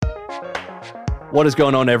What is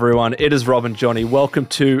going on, everyone? It is Rob and Jonny. Welcome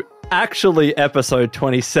to actually episode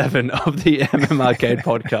 27 of the MMArcade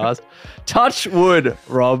podcast. Touch wood,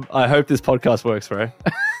 Rob. I hope this podcast works, bro.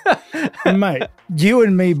 Mate, you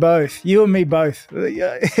and me both. We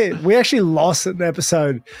actually lost an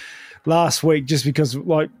episode last week just because,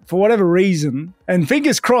 like, for whatever reason, and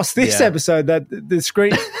fingers crossed this episode that the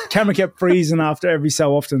screen camera kept freezing after every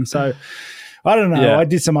so often. So I don't know. I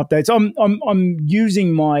did some updates. I'm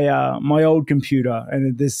using my old computer,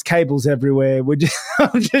 and there's cables everywhere.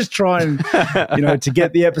 I'm just trying, to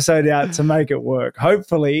get the episode out to make it work.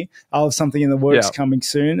 Hopefully, I'll have something in the works coming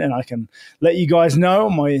soon, and I can let you guys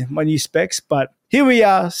know my new specs. But here we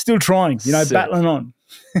are, still trying. Battling on.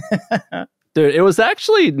 Dude, it was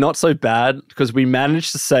actually not so bad because we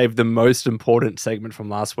managed to save the most important segment from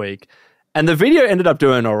last week. And the video ended up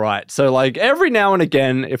doing all right. So, like, every now and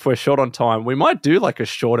again, if we're short on time, we might do, like, a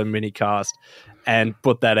shorter mini cast and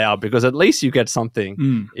put that out because at least you get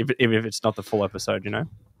something, if it's not the full episode,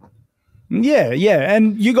 Yeah.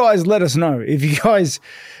 And you guys let us know if you guys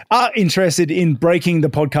are interested in breaking the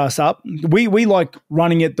podcast up. We like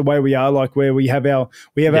running it the way we are, like where we have our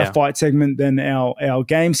fight segment, then our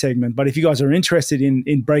game segment. But if you guys are interested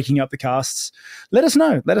in breaking up the casts, let us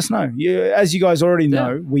know. As you guys already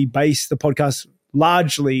know, we base the podcast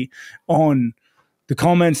largely on the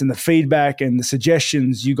comments and the feedback and the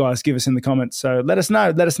suggestions you guys give us in the comments. So let us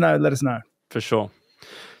know. For sure.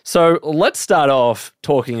 So let's start off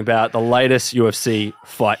talking about the latest UFC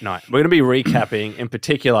fight night. We're going to be recapping, in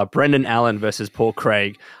particular, Brendan Allen versus Paul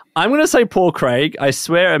Craig. I'm going to say Paul Craig. I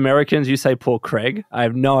swear, Americans, you say Paul Craig. I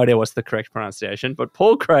have no idea what's the correct pronunciation, but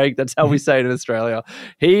Paul Craig, that's how we say it in Australia.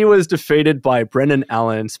 He was defeated by Brendan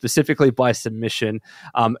Allen, specifically by submission,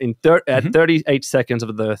 at 38 seconds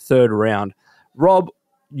of the third round. Rob,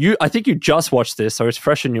 I think you just watched this, so it's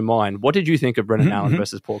fresh in your mind. What did you think of Brendan Allen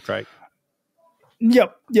versus Paul Craig?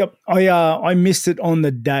 Yep. I missed it on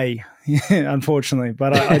the day, unfortunately,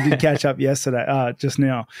 but I did catch up yesterday, just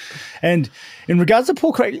now. And in regards to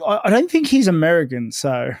Paul Craig, I don't think he's American,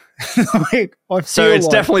 so it's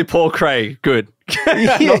definitely Paul Craig. Good,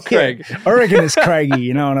 not Craig. I reckon it's Craigie.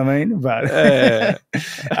 You know what I mean? But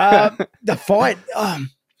the fight,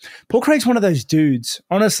 Paul Craig's one of those dudes.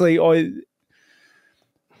 Honestly, I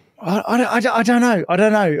don't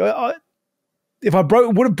know. If I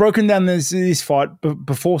would have broken down this fight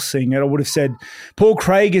before seeing it, I would have said Paul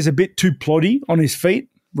Craig is a bit too ploddy on his feet,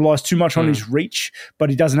 relies too much on his reach, but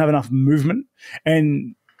he doesn't have enough movement.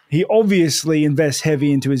 And he obviously invests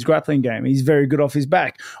heavy into his grappling game. He's very good off his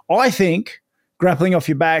back. I think grappling off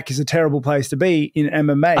your back is a terrible place to be in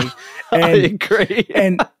MMA. And, I agree.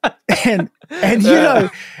 and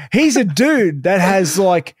he's a dude that has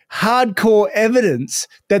like hardcore evidence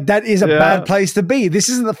that is a bad place to be. This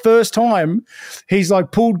isn't the first time he's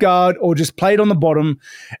like pulled guard or just played on the bottom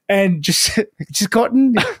and just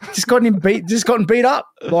gotten beat up.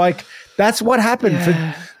 Like that's what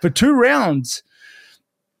happened for 2 rounds.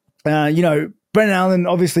 Brendan Allen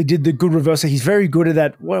obviously did the good reversal. He's very good at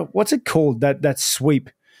that. What's it called? That sweep.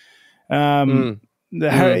 The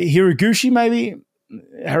Hiraguchi, maybe?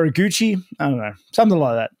 Haraguchi? I don't know. Something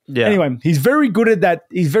like that. Yeah. Anyway, he's very good at that.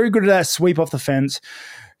 He's very good at that sweep off the fence.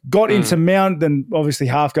 Got into mount, then obviously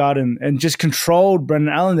half guard and just controlled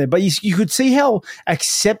Brendan Allen there. But you could see how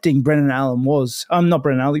accepting Brendan Allen was. Not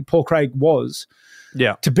Brendan Allen, Paul Craig was.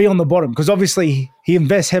 Yeah, to be on the bottom because obviously he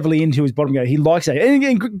invests heavily into his bottom game. He likes that,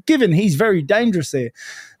 and given he's very dangerous there,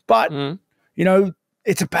 but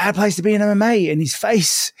it's a bad place to be in MMA, and his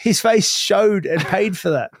face showed and paid for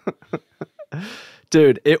that.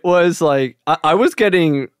 Dude, it was like I was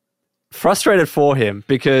getting frustrated for him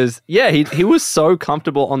because he was so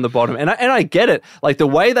comfortable on the bottom, and I get it, like the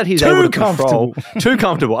way that he's able to control too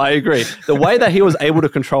comfortable. I agree. The way that he was able to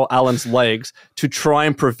control Allen's legs to try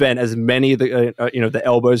and prevent as many of the the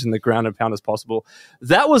elbows in the ground and pound as possible,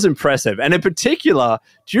 that was impressive. And in particular,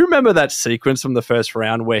 do you remember that sequence from the first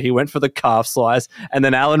round where he went for the calf slice and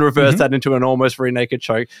then Allen reversed that into an almost rear naked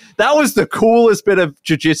choke? That was the coolest bit of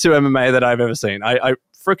jiu-jitsu MMA that I've ever seen. I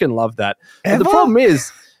freaking love that. But the problem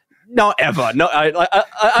is. Not ever. No,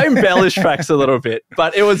 I embellish facts a little bit,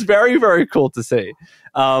 but it was very, very cool to see.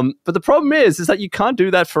 But the problem is that you can't do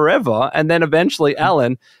that forever. And then eventually,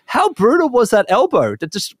 Allen, how brutal was that elbow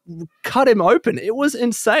that just cut him open? It was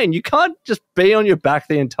insane. You can't just be on your back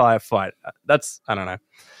the entire fight. I don't know.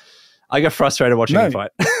 I get frustrated watching him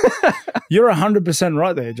fight. You're 100%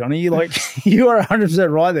 right there, Jonny. You are 100%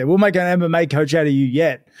 right there. We'll make an MMA coach out of you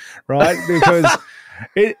yet, right? Because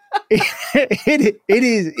It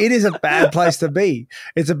is a bad place to be.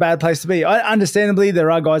 It's a bad place to be. Understandably,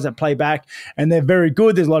 there are guys that play back and they're very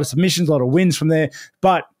good. There's a lot of submissions, a lot of wins from there.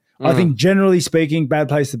 But I think generally speaking, bad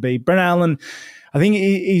place to be. Brendan Allen, I think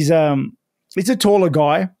he's a taller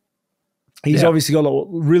guy. He's obviously got a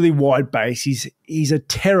really wide base. He's a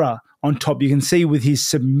terror on top. You can see with his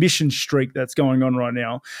submission streak that's going on right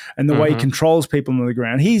now and the way he controls people on the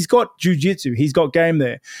ground. He's got jiu-jitsu. He's got game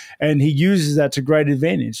there, and he uses that to great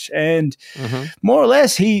advantage. And more or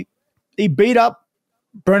less, he beat up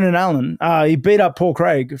Brendan Allen. He beat up Paul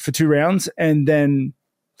Craig for 2 rounds and then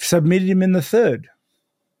submitted him in the 3rd.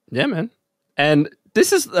 Yeah, man. And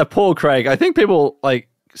this is Paul Craig. I think people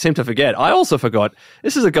seem to forget. I also forgot.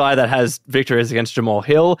 This is a guy that has victories against Jamal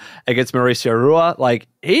Hill, against Mauricio Rua.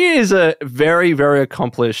 He is a very, very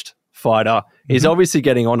accomplished fighter. He's obviously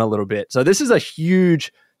getting on a little bit. So this is a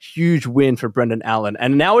huge, huge win for Brendan Allen.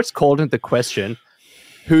 And now it's called into question,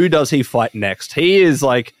 who does he fight next? He is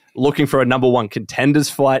looking for a number 1 contenders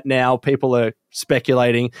fight now. People are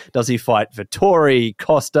speculating, does he fight Vettori,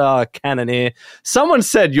 Costa, Cannonier? Someone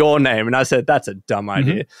said your name, and I said, that's a dumb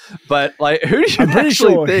idea. But, who do you I'm pretty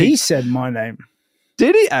sure think? he said my name.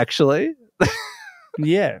 Did he actually?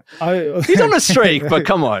 Yeah. He's on a streak, but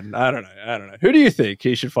come on. I don't know. Who do you think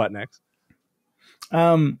he should fight next?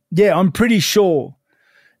 Yeah, I'm pretty sure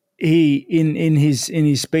he in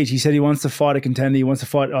his speech he said he wants to fight a contender. He wants to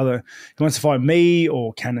fight me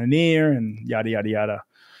or Cannonier and yada yada yada.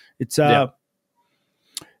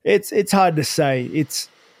 It's hard to say. Is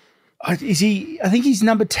he? I think he's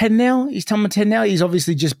number 10 now. He's number 10 now. He's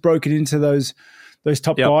obviously just broken into those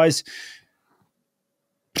top guys.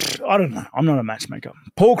 I don't know. I'm not a matchmaker.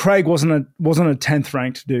 Paul Craig wasn't a 10th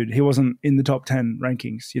ranked dude. He wasn't in the top 10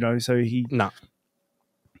 rankings. So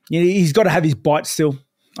he's got to have his bite still,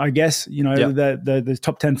 I guess. The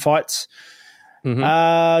top 10 fights.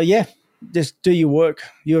 Just do your work.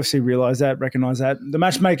 UFC realize that, recognize that. The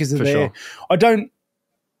matchmakers are there. Sure. I don't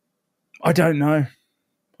know.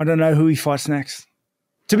 I don't know who he fights next.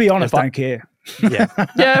 To be honest, I don't care.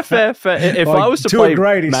 Yeah, fair. If I was to play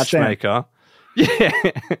matchmaker,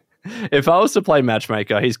 if I was to play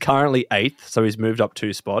matchmaker, he's currently 8th, so he's moved up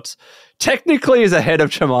 2 spots. Technically, he's ahead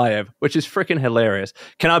of Chimaev, which is freaking hilarious.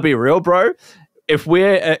 Can I be real, bro? If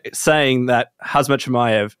we're saying that Khamzat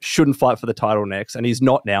Chimaev shouldn't fight for the title next, and he's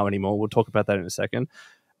not now anymore, we'll talk about that in a second.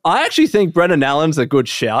 I actually think Brendan Allen's a good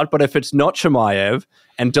shout, but if it's not Chimaev,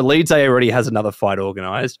 and Dolidze already has another fight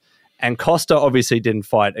organized, and Costa obviously didn't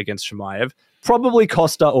fight against Chimaev, probably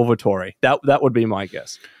Costa or Vettori. That would be my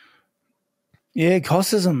guess. Yeah,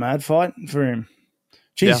 Costa's a mad fight for him.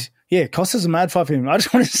 Jeez, yeah, Costa's a mad fight for him. I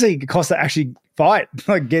just want to see Costa actually fight,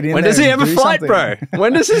 get in. When does he ever fight, bro?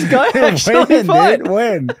 When does this guy actually fight? Dude,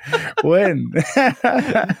 when?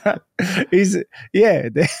 He's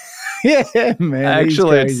man.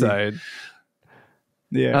 Actually, insane.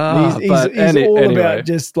 Yeah, he's all about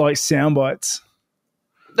just sound bites.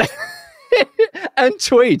 And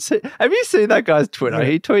tweets. Have you seen that guy's Twitter?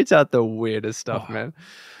 He tweets out the weirdest stuff, man.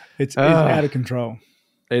 It's out of control.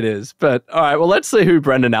 It is. But, all right, well, let's see who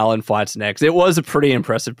Brendan Allen fights next. It was a pretty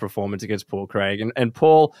impressive performance against Paul Craig. And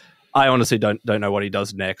Paul, I honestly don't know what he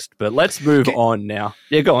does next. But let's move on now.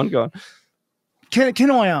 Yeah, go on.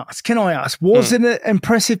 Can I ask, was it an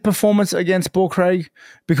impressive performance against Paul Craig?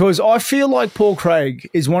 Because I feel like Paul Craig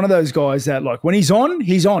is one of those guys that, when he's on,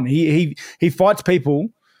 he's on. He fights people,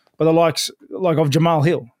 but the likes of Jamal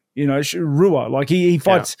Hill, Rua. He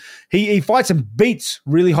fights he fights and beats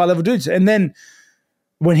really high level dudes. And then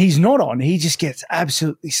when he's not on, he just gets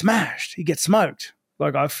absolutely smashed. He gets smoked.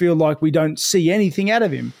 I feel like we don't see anything out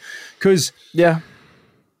of him. Because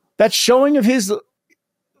that showing of his,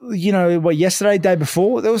 yesterday, day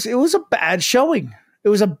before, it was a bad showing. It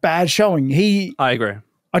was a bad showing. I agree.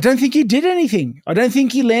 I don't think he did anything. I don't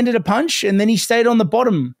think he landed a punch, and then he stayed on the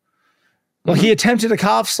bottom. He attempted a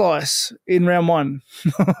calf slice in round 1.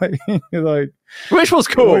 Which was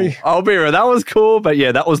cool. I'll be real. That was cool, but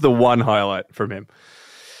that was the one highlight from him.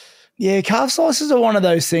 Yeah, calf slices are one of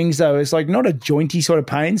those things, though. It's not a jointy sort of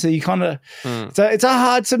pain, so you kind of it's a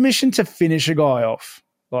hard submission to finish a guy off.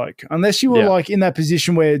 Unless you were in that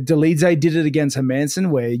position where Dolidze did it against Hermanson,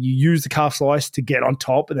 where you use the calf slice to get on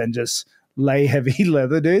top and then just lay heavy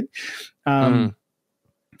leather, dude.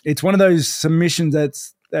 It's one of those submissions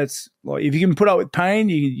that's if you can put up with pain,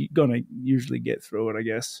 you're gonna usually get through it, I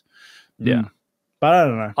guess. Yeah, but I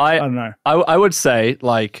don't know. I don't know. I would say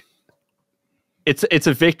it's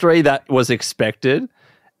a victory that was expected,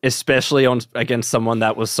 especially against someone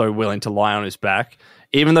that was so willing to lie on his back.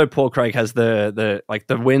 Even though Paul Craig has the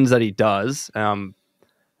wins that he does,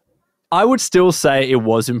 I would still say it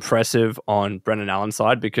was impressive on Brendan Allen's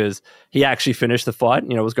side because he actually finished the fight.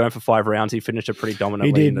 Was going for 5 rounds. He finished it pretty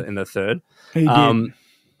dominantly in the 3rd. He did.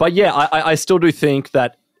 But I still do think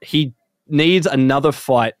that he needs another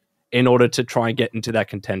fight in order to try and get into that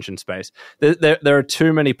contention space. There are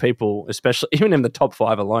too many people, especially even in the top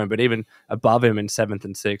 5 alone, but even above him in 7th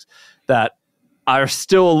and 6th, that are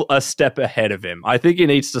still a step ahead of him. I think he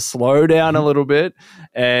needs to slow down a little bit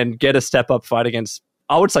and get a step-up fight against,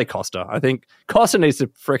 I would say, Costa. I think Costa needs to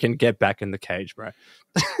freaking get back in the cage, bro.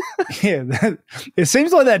 Yeah, it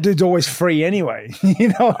seems like that dude's always free anyway. You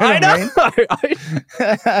know what I mean?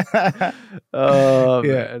 Oh,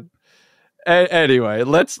 yeah. man. Anyway,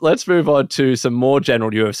 let's move on to some more general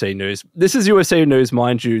UFC news. This is UFC news,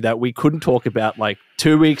 mind you, that we couldn't talk about like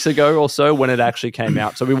 2 weeks ago or so when it actually came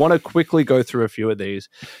out. So we want to quickly go through a few of these.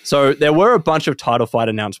 So there were a bunch of title fight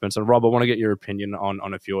announcements, and Rob, I want to get your opinion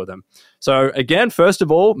on a few of them. So again, first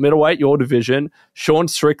of all, middleweight, your division, Sean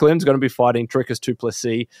Strickland's going to be fighting Dricus du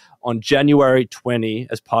Plessis on January 20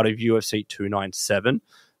 as part of UFC 297.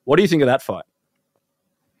 What do you think of that fight?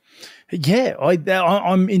 Yeah,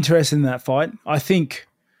 I'm interested in that fight. I think,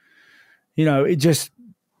 it just,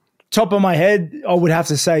 top of my head, I would have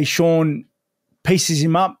to say Sean pieces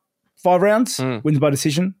him up 5 rounds, wins by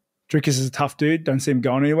decision. Dricus is a tough dude, don't see him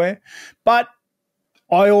going anywhere. But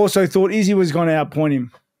I also thought Izzy was going to outpoint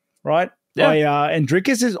him, right? Yeah. And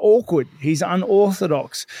Dricus is awkward. He's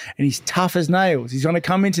unorthodox, and he's tough as nails. He's going to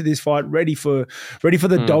come into this fight ready for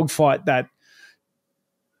the dogfight that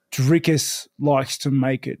Dricus likes to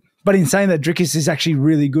make it. But in saying that, Dricus is actually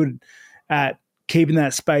really good at keeping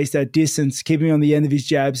that space, that distance, keeping on the end of his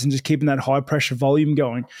jabs and just keeping that high-pressure volume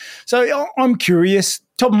going. So I'm curious.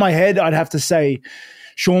 Top of my head, I'd have to say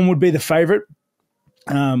Sean would be the favorite.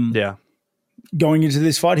 Going into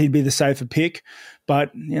this fight, he'd be the safer pick.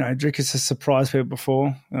 But, Dricus has surprised people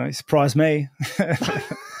before. He surprised me.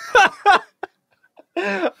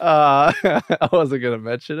 I wasn't going to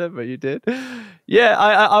mention it, but you did. Yeah,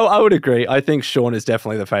 I would agree. I think Sean is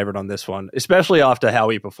definitely the favorite on this one, especially after how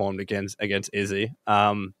he performed against Izzy.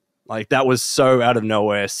 Like that was so out of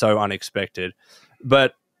nowhere, so unexpected.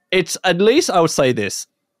 But it's, at least I would say this,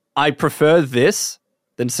 I prefer this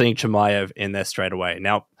than seeing Chimaev in there straight away.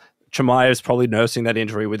 Now, Chimaev's probably nursing that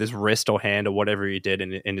injury with his wrist or hand or whatever he did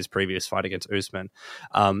in his previous fight against Usman.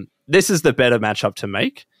 This is the better matchup to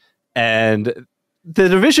make, and the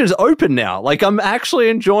division is open now. Like, I'm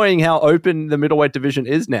actually enjoying how open the middleweight division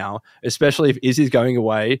is now, especially if Izzy's going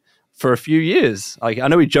away for a few years. Like, I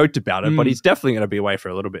know he joked about it, but he's definitely going to be away for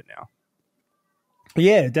a little bit now.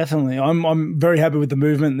 Yeah, definitely. I'm very happy with the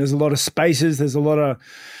movement. There's a lot of spaces. There's a lot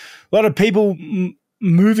of people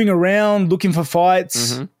moving around, looking for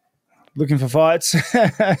fights. Mm-hmm. But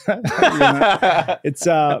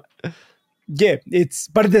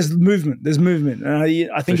there's movement. There's movement,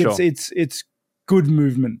 and I think it's good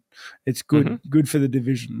movement. It's good for the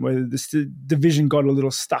division, where the division got a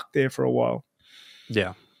little stuck there for a while.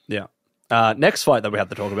 Yeah. Next fight that we have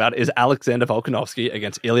to talk about is Alexander Volkanovski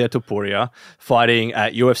against Ilia Topuria, fighting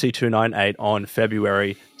at UFC 298 on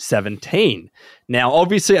February 17. Now,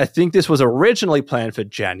 obviously, I think this was originally planned for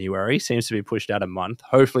January. Seems to be pushed out a month.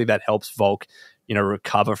 Hopefully that helps Volk,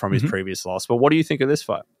 recover from his previous loss. But what do you think of this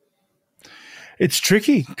fight? It's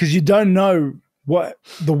tricky because you don't know what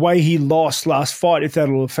the way he lost last fight, if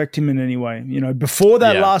that'll affect him in any way. Before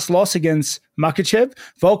that last loss against Makhachev,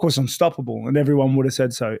 Volk was unstoppable, and everyone would have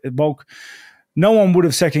said so. Volk, no one would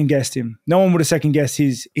have second guessed him. No one would have second guessed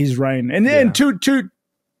his reign. And to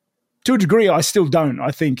a degree, I still don't. I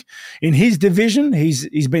think in his division,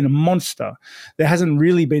 he's been a monster. There hasn't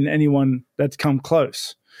really been anyone that's come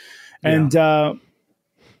close. And having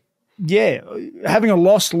a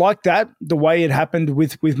loss like that, the way it happened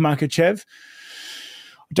with Makhachev,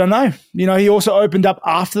 I don't know. He also opened up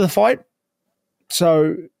after the fight.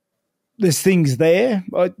 So there's things there.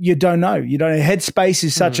 But you don't know. Headspace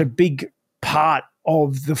is such a big part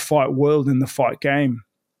of the fight world and the fight game.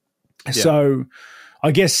 Yeah. So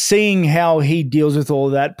I guess seeing how he deals with all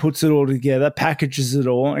of that, puts it all together, packages it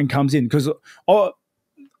all, and comes in. Because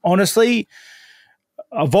honestly,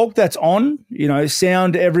 a Volk that's on,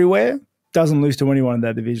 sound everywhere, doesn't lose to anyone in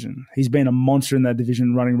that division. He's been a monster in that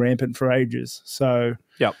division, running rampant for ages. So,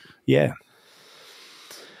 yeah.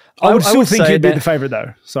 I would still think he'd be the favorite,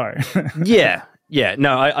 though. Sorry. Yeah.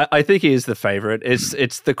 No, I think he is the favorite.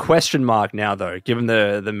 It's the question mark now, though, given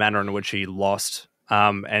the manner in which he lost.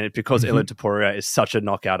 And because Ilia Topuria is such a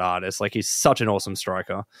knockout artist, like he's such an awesome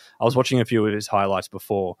striker. I was watching a few of his highlights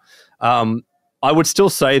before. I would still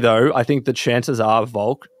say, though, I think the chances are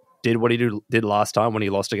Volk did what he did last time when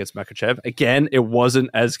he lost against Makhachev. Again, it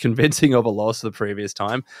wasn't as convincing of a loss the previous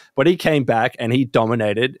time, but he came back and he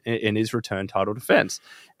dominated in his return title defense.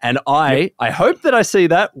 And I hope that I see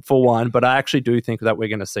that for one, but I actually do think that we're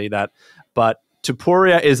going to see that. But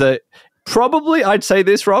Topuria Probably, I'd say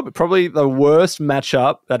this, Rob, probably the worst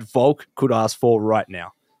matchup that Volk could ask for right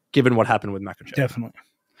now, given what happened with Makhachev.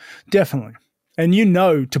 Definitely. And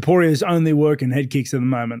Topuria is only working head kicks at the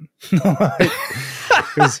moment.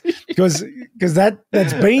 Because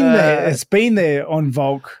that's been there. It's been there on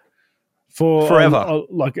Volk for forever.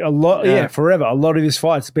 A lot. Yeah, forever. A lot of his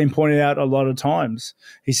fights have been pointed out a lot of times.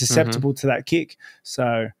 He's susceptible to that kick.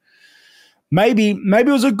 So maybe it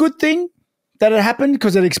was a good thing that it happened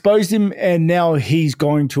because it exposed him, and now he's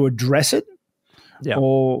going to address it. Yeah.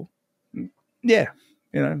 Or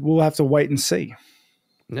we'll have to wait and see.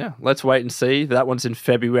 Yeah, let's wait and see. That one's in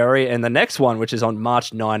February. And the next one, which is on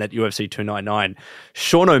March 9 at UFC 299,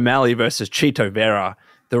 Sean O'Malley versus Chito Vera.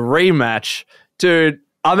 The rematch. Dude,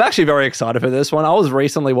 I'm actually very excited for this one. I was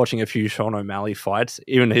recently watching a few Sean O'Malley fights,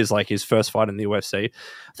 even his first fight in the UFC.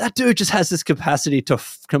 That dude just has this capacity to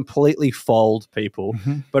completely fold people.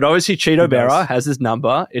 Mm-hmm. But obviously Chito Vera has his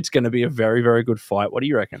number. It's going to be a very, very good fight. What do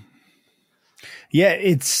you reckon? Yeah,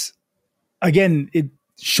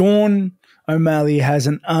 Sean O'Malley has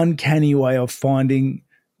an uncanny way of finding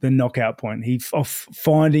the knockout point. Of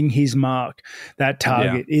finding his mark, that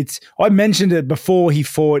target. Yeah. I mentioned it before he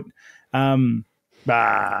fought Sterling.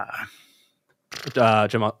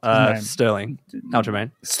 Aljamain.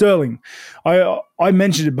 Sterling. I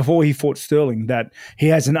mentioned it before he fought Sterling that he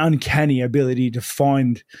has an uncanny ability to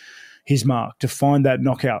find his mark, to find that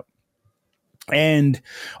knockout. And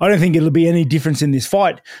I don't think it'll be any difference in this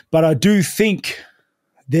fight, but I do think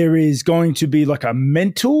there is going to be like a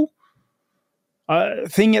mental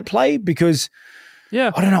thing at play because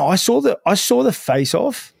I don't know. I saw the face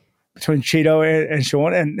off between Chito and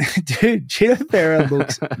Sean, and dude, Chito Vera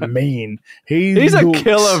looks mean. He's a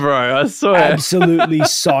killer, bro. I swear, absolutely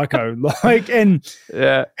psycho. And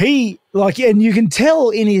you can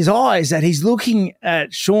tell in his eyes that he's looking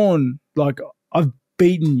at Sean like, I've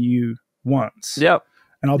beaten you once. Yep.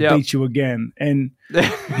 And I'll beat you again. And,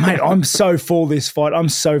 mate, I'm so for this fight.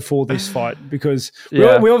 Because we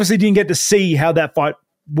obviously didn't get to see how that fight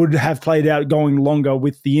would have played out going longer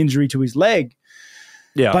with the injury to his leg.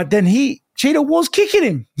 Yeah. But then Chito was kicking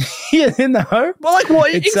him. Well, like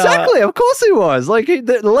what? Exactly. Of course he was. Like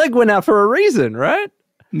the leg went out for a reason, right?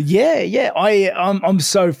 Yeah. I'm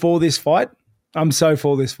so for this fight.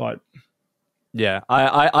 Yeah,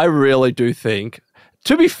 I really do think.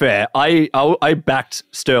 To be fair, I backed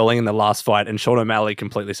Sterling in the last fight, and Sean O'Malley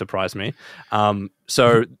completely surprised me.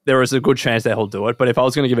 So there is a good chance that he'll do it. But if I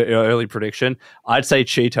was going to give an early prediction, I'd say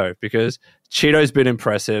Chito because Chito's been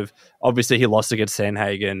impressive. Obviously, he lost against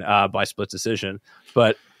Sandhagen by split decision.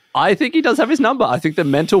 But I think he does have his number. I think the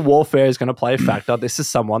mental warfare is going to play a factor. This is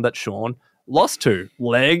someone that Sean lost to.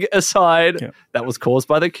 Leg aside, that was caused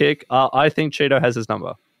by the kick. I think Chito has his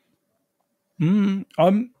number.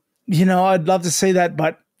 I'd love to see that,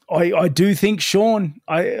 but I do think Sean,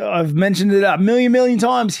 I've mentioned it a million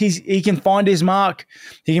times, he can find his mark.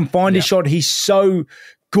 He can find his shot. He's so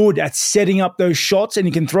good at setting up those shots, and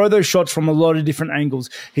he can throw those shots from a lot of different angles.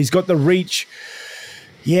 He's got the reach.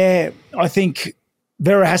 Yeah, I think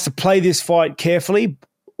Vera has to play this fight carefully,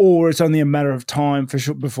 or it's only a matter of time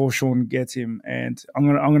before Sean gets him. And I'm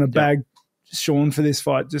gonna bag Sean for this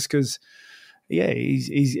fight just because,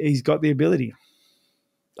 he's got the ability.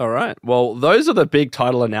 All right. Well, those are the big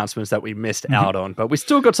title announcements that we missed out on, but we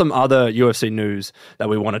still got some other UFC news that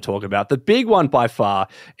we want to talk about. The big one by far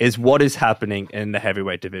is what is happening in the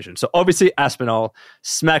heavyweight division. So obviously Aspinall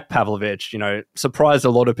smacked Pavlovich, surprised a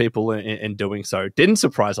lot of people in doing so. Didn't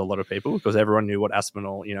surprise a lot of people because everyone knew what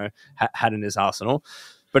Aspinall, had in his arsenal.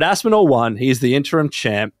 But Aspinall won. He's the interim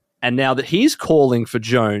champ. And now that he's calling for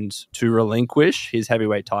Jones to relinquish his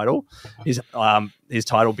heavyweight title, his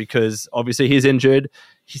title, because obviously he's injured.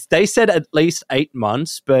 They said at least 8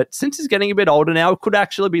 months, but since he's getting a bit older now, it could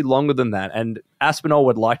actually be longer than that. And Aspinall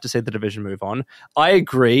would like to see the division move on. I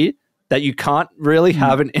agree that you can't really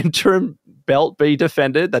have an interim belt be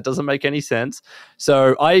defended. That doesn't make any sense.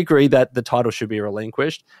 So I agree that the title should be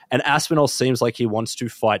relinquished. And Aspinall seems like he wants to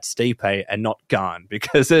fight Stipe and not Gane,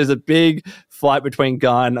 because there's a big fight between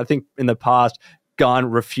Gane. I think in the past, Gane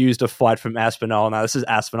refused a fight from Aspinall. Now this is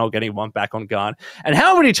Aspinall getting one back on Gane. And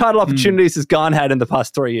how many title opportunities has Gane had in the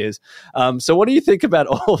past 3 years? So what do you think about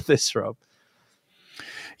all of this, Rob?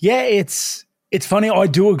 Yeah, it's funny. I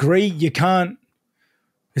do agree. You can't.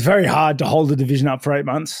 It's very hard to hold the division up for 8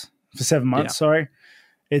 months, for 7 months. Yeah. Sorry,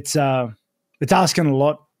 it's asking a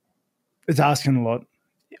lot. It's asking a lot.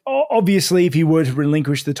 Obviously, if he were to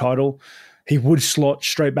relinquish the title, he would slot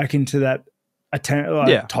straight back into that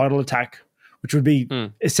title attack, which would be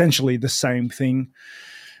essentially the same thing.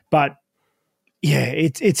 But yeah,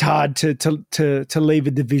 it's hard to leave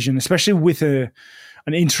a division, especially with a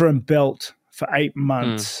an interim belt for 8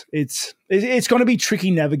 months. It's going to be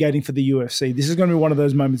tricky navigating for the UFC. This is going to be one of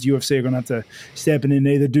those moments UFC are going to have to step in and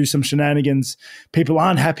either do some shenanigans people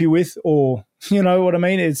aren't happy with, or you know what I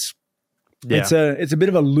mean. It's a bit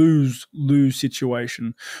of a lose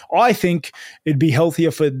situation. I think it'd be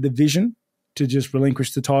healthier for the division to just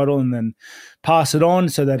relinquish the title and then pass it on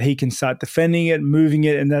so that he can start defending it, moving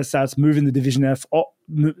it, and that starts moving the division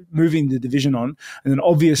on. And then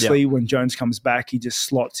obviously when Jones comes back, he just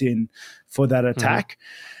slots in for that attack.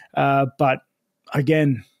 But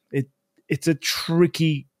again, it's a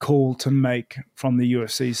tricky call to make from the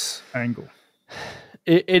UFC's angle.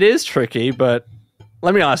 It is tricky, but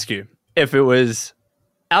let me ask you, if it was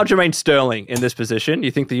Aljamain Sterling in this position,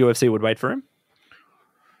 you think the UFC would wait for him?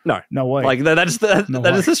 No way. Like that is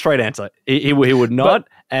the straight answer. He would not,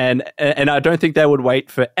 and I don't think they would wait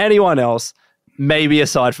for anyone else, maybe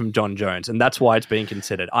aside from Jon Jones, and that's why it's being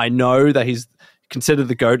considered. I know that he's considered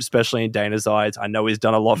the GOAT, especially in Dana's eyes. I know he's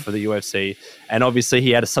done a lot for the UFC, and obviously he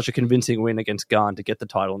had such a convincing win against Gane to get the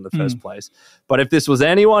title in the first place. But if this was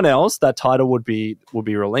anyone else, that title would be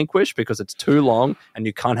relinquished because it's too long, and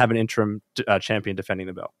you can't have an interim champion defending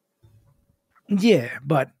the belt. Yeah,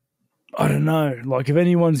 but I don't know. Like, if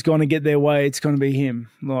anyone's going to get their way, it's going to be him.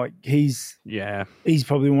 Like, he's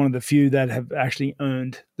probably one of the few that have actually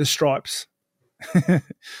earned the stripes.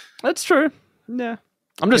 That's true. Yeah,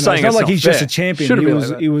 I'm just saying. It's not like he's fair. just a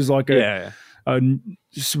champion. He was like a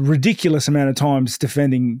ridiculous amount of times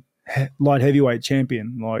defending light heavyweight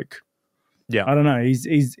champion. Like, I don't know.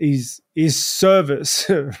 His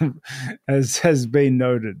service has been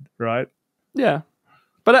noted, right? Yeah,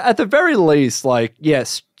 but at the very least, like,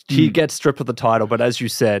 yes. He'd get stripped of the title, but as you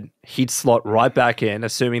said, he'd slot right back in,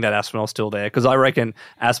 assuming that Aspinall's still there, because I reckon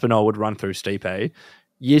Aspinall would run through Stipe.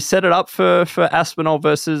 You set it up for Aspinall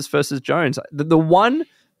versus Jones. The one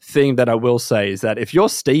thing that I will say is that if you're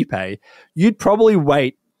Stipe, you'd probably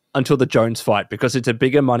wait until the Jones fight because it's a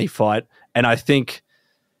bigger money fight, and I think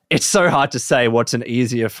it's so hard to say what's an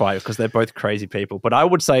easier fight because they're both crazy people, but I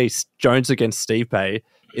would say Jones against Stipe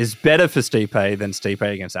is better for Stipe than Stipe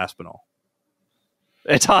against Aspinall.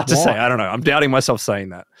 It's hard to say. I don't know. I'm doubting myself saying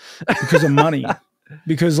that. Because of money.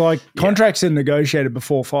 Because, like, contracts are negotiated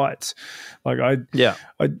before fights. Like,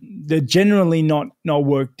 they're generally not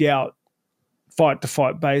worked out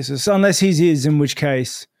fight-to-fight basis, unless his is, in which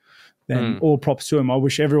case, then all props to him. I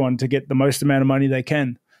wish everyone to get the most amount of money they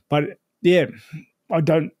can. But, yeah, I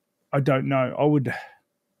don't know. I would...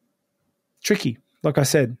 Tricky. Like I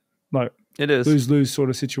said. Like, it is. Lose-lose sort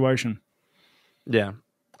of situation. Yeah.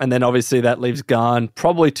 And then obviously that leaves Gane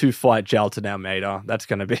probably to fight Jailton Almeida. That's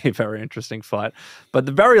going to be a very interesting fight. But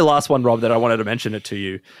the very last one, Rob, that I wanted to mention it to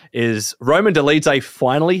you is Roman Dolidze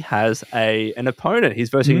finally has an opponent. He's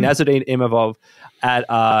versing Nasruddin Imavov at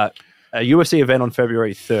a UFC event on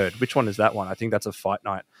February 3rd. Which one is that one? I think that's a fight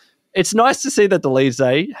night. It's nice to see that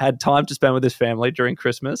Dolidze had time to spend with his family during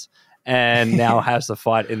Christmas and now has the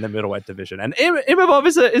fight in the middleweight division. And Imavov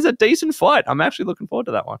is a decent fight. I'm actually looking forward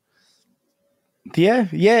to that one. Yeah,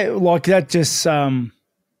 like that just I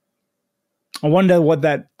wonder what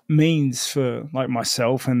that means for like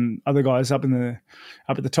myself and other guys up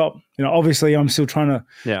at the top. You know, obviously I'm still trying to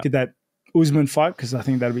get that Usman fight because I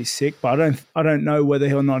think that'd be sick, but I don't know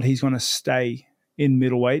whether or not he's going to stay in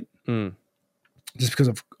middleweight. Just because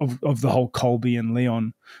of the whole Colby and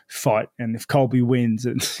Leon fight, and if Colby wins,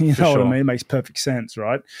 you know what I mean, it makes perfect sense,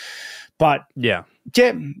 right? But you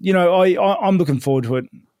know, I'm looking forward to it.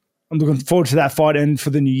 I'm looking forward to that fight, and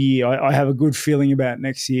for the new year, I have a good feeling about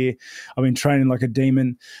next year. I've been training like a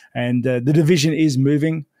demon, and the division is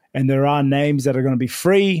moving, and there are names that are going to be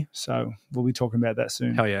free, so we'll be talking about that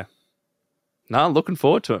soon. Hell yeah. No, I'm looking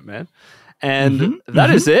forward to it, man. And that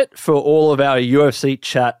is it for all of our UFC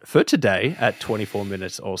chat for today at 24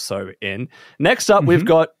 minutes or so in. Next up, we've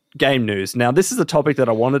got game news. Now, this is a topic that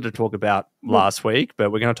I wanted to talk about last week,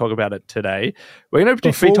 but we're going to talk about it today. We're going to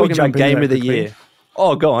be talking about Game of the Year.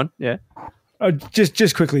 Oh, go on. Yeah.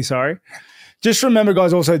 Just quickly, sorry. Just remember,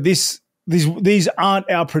 guys, also, these aren't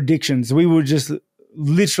our predictions. We were just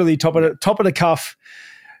literally top of the cuff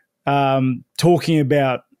talking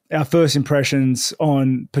about our first impressions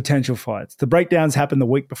on potential fights. The breakdowns happen the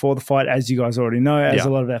week before the fight, as you guys already know, as a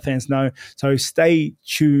lot of our fans know. So stay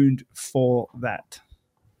tuned for that.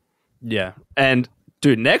 Yeah. And,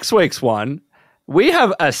 dude, next week's one, we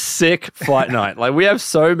have a sick fight night. Like, we have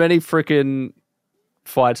so many freaking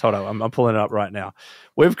fights. Hold on, I'm pulling it up right now.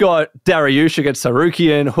 We've got Dariush against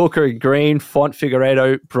Sarukian, Hooker and Green, Font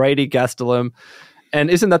Figueiredo, Brady Gastelum. And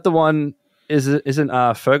isn't that the one,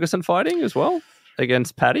 isn't Ferguson fighting as well?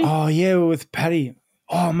 Against Paddy? Oh, yeah, with Paddy.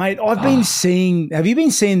 Oh, mate, I've been seeing. Have you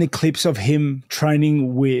been seeing the clips of him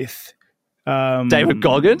training with David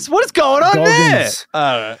Goggins? What is going on Goggins?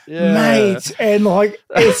 there? Mate, and like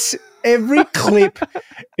it's every clip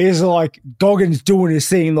is like Goggins doing his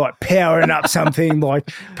thing, like powering up something. Like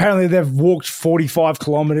apparently they've walked 45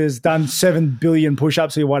 kilometers, done 7 billion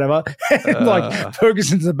push-ups or whatever. And like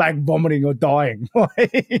Ferguson's in the back vomiting or dying.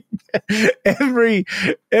 Like every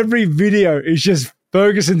video is just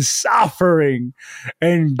Ferguson suffering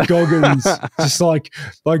and Goggins just like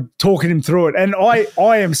talking him through it. And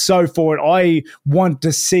I am so for it. I want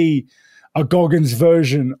to see a Goggins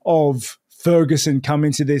version of Ferguson come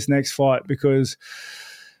into this next fight because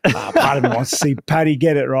part of me wants to see Paddy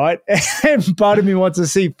get it right, and part of me wants to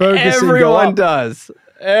see Ferguson Everyone does.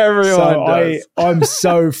 Everyone does. I'm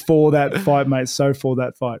so for that fight, mate. So for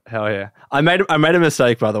that fight. Hell yeah! I made a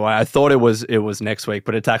mistake, by the way. I thought it was next week,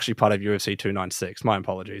 but it's actually part of UFC 296. My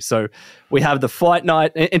apologies. So we have the fight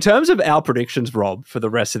night. In terms of our predictions, Rob, for the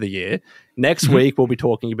rest of the year, next week we'll be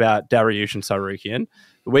talking about Dariush and Sarukian.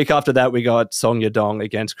 The week after that, we got Song Yadong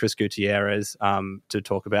against Chris Gutierrez to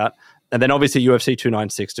talk about. And then obviously UFC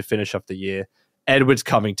 296 to finish off the year. Edwards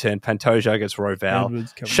Covington, Pantoja against Roval,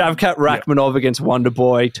 Shavkat Rakhmonov against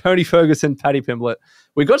Wonderboy, Tony Ferguson, Paddy Pimblett.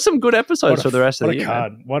 We got some good episodes for the rest of the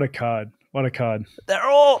year. What a card. They're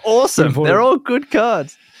all awesome. They're all good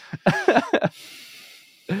cards.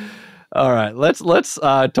 All right, let's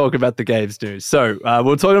talk about the games news. So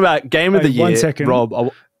we'll talk about game of the year. 1 second.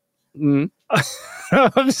 Rob.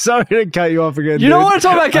 I'm sorry to cut you off again. You don't want to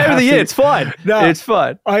talk about game of the year. It's fine. No, it's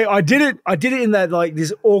fine. I did it in that like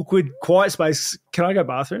this awkward quiet space. Can I go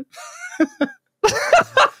bathroom?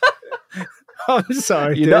 I'm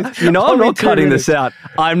sorry. You know I'm not cutting this out.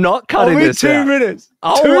 I'm not cutting this out. 2 minutes.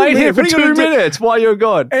 I'll wait here for 2 minutes while you're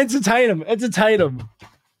gone. Entertain them.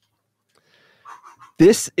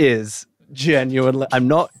 This is genuinely. I'm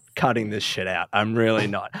not cutting this shit out. I'm really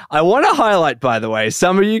not. I want to highlight, by the way,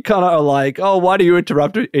 some of you kind of are like, oh, why do you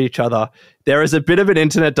interrupt each other? There is a bit of an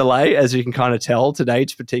internet delay, as you can kind of tell. Today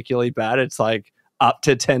it's particularly bad. It's like up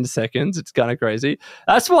to 10 seconds. It's kind of crazy.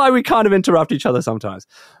 That's why we kind of interrupt each other sometimes.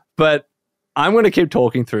 But I'm going to keep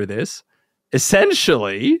talking through this.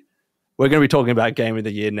 Essentially, we're going to be talking about Game of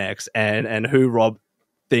the Year next and who Rob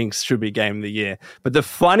thinks should be Game of the Year. But the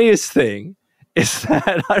funniest thing is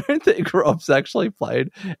that I don't think Rob's actually played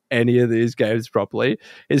any of these games properly.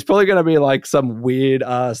 It's probably going to be like some weird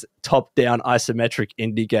ass top-down isometric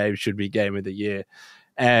indie game should be Game of the Year.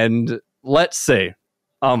 And let's see.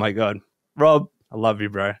 Oh my God. Rob, I love you,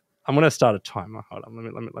 bro. I'm going to start a timer. Hold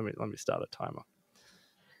on. Let me start a timer.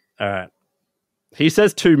 All right. He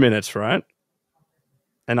says 2 minutes, right?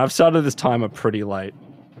 And I've started this timer pretty late.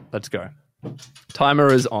 Let's go.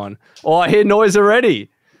 Timer is on. Oh, I hear noise already.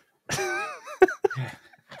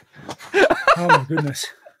 Oh my goodness.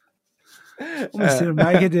 Almost didn't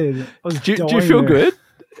make it, dude. Do you feel good?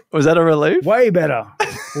 Was that a relief? Way better.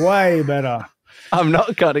 I'm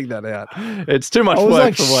not cutting that out. It's too much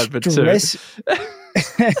work for one, but two.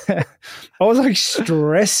 I was like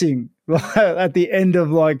stressing at the end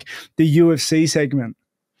of like the UFC segment.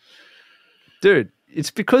 Dude,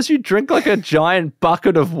 it's because you drink like a giant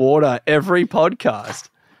bucket of water every podcast.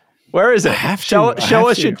 Where is it? Show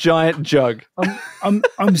us your giant jug.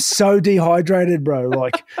 I'm so dehydrated, bro.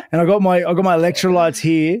 Like, and I got my electrolytes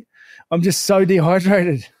here. I'm just so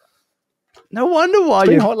dehydrated. No wonder why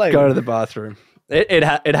you go to the bathroom.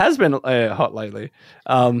 It has been hot lately.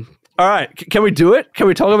 All right, can we do it? Can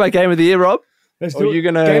we talk about Game of the Year, Rob? Let's do it.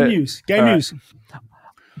 Game news.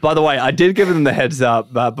 By the way, I did give them the heads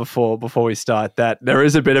up before we start that there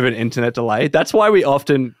is a bit of an internet delay. That's why we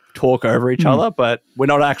often talk over each other, but we're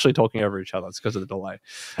not actually talking over each other. It's because of the delay.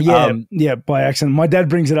 Yeah, by accident. My dad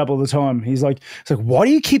brings it up all the time. He's like, why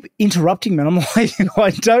do you keep interrupting, man? I'm like, I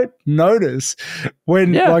don't notice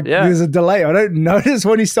when there's a delay. I don't notice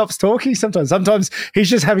when he stops talking sometimes. Sometimes he's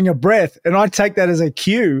just having a breath, and I take that as a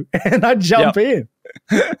cue, and I jump in.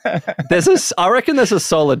 I reckon there's a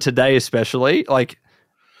solid today, especially. Like,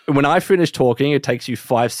 when I finish talking, it takes you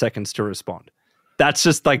 5 seconds to respond. That's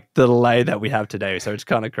just like the delay that we have today, so it's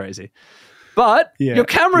kind of crazy. But your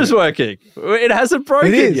camera's working. It hasn't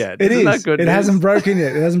broken yet. It is. That good it news? hasn't broken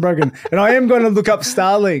yet. It hasn't broken. And I am going to look up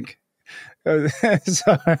Starlink. So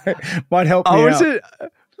might help me out.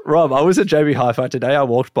 Rob, I was at JB Hi-Fi today. I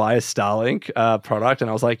walked by a Starlink product, and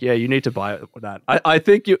I was like, yeah, you need to buy that. I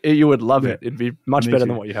think you would love it. It'd be much better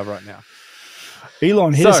than what you have right now.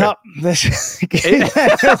 Elon, hit us up. Hit us if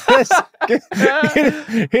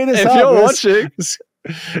up. You're watching.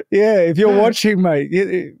 Yeah, if you're watching, mate,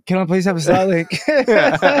 can I please have a Starlink?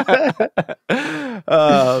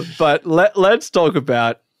 But let's talk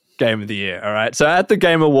about game of the year, all right? So at the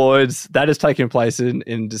Game Awards, that is taking place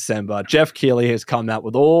in December, Jeff Keighley has come out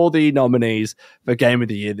with all the nominees for Game of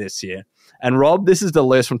the Year this year. And Rob, this is the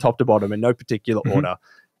list from top to bottom in no particular order.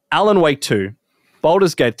 Alan Wake 2,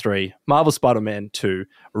 Baldur's Gate 3, Marvel Spider-Man 2,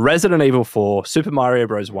 Resident Evil 4, Super Mario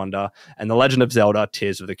Bros. Wonder, and The Legend of Zelda,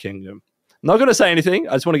 Tears of the Kingdom. I'm not going to say anything.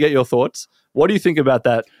 I just want to get your thoughts. What do you think about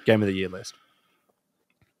that Game of the Year list?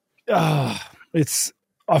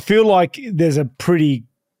 I feel like there's a pretty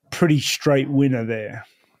straight winner there.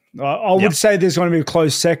 I would say there's going to be a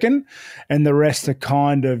close second, and the rest are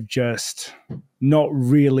kind of just not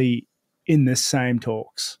really in the same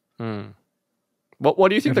talks. What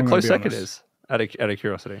do you think the close second is, out of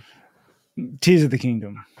curiosity? Tears of the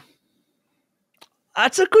Kingdom.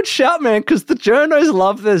 That's a good shout, man, because the journos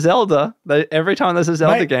love their Zelda. Every time there's a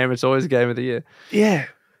Zelda game, it's always Game of the Year. Yeah.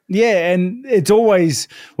 Yeah, and it's always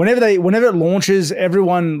whenever it launches,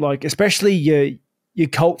 everyone, like, especially your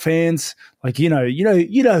cult fans, like you know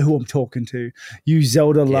who I'm talking to. You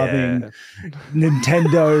Zelda loving,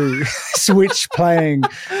 Nintendo Switch playing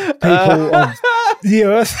people of the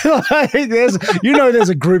earth. Like, there's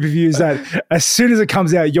a group of you that as soon as it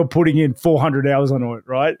comes out, you're putting in 400 hours on it,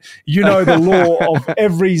 right? You know the lore of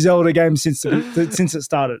every Zelda game since it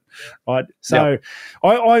started, right? So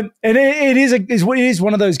it is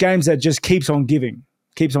one of those games that just keeps on giving.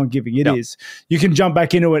 It is. You can jump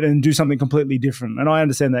back into it and do something completely different. And I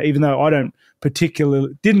understand that, even though I didn't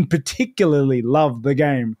particularly love the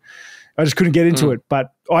game. I just couldn't get into it.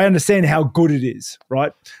 But I understand how good it is,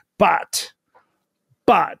 right? But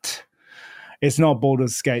it's not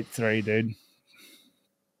Baldur's Gate 3, dude.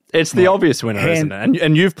 It's the obvious winner, isn't it?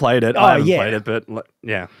 And you've played it. I haven't played it, but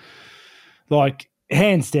yeah. Like,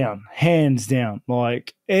 hands down.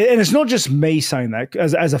 Like, and it's not just me saying that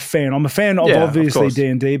as a fan. I'm a fan of obviously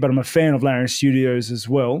D&D, but I'm a fan of Larian Studios as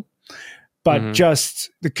well. But just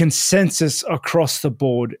the consensus across the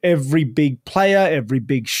board, every big player, every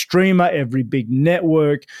big streamer, every big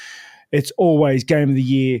network, it's always Game of the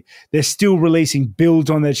Year. They're still releasing builds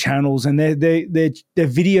on their channels, and their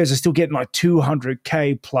videos are still getting like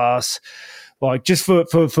 200K plus. Like, just for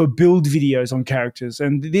build videos on characters.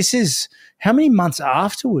 And this is how many months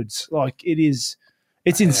afterwards? Like, it's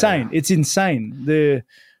insane. It's insane.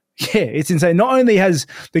 It's insane. Not only has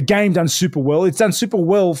the game done super well, it's done super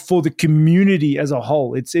well for the community as a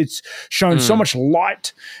whole. It's shown so much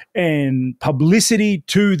light and publicity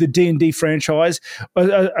to the D&D franchise,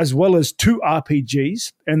 as well as to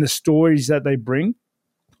RPGs and the stories that they bring.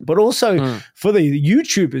 But also for the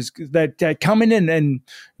YouTubers that come in and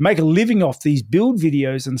make a living off these build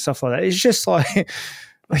videos and stuff like that. It's just like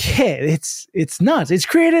it's nuts. It's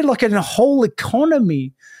created like a whole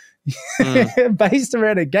economy based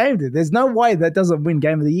around a game, dude. There's no way that doesn't win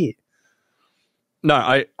Game of the Year. No,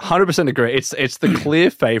 I 100% agree. It's the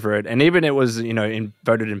clear favorite, and even it was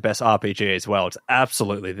voted in best RPG as well. It's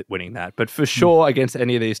absolutely winning that, but for sure against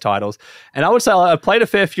any of these titles. And I would say I've played a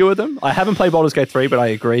fair few of them. I haven't played Baldur's Gate 3, but I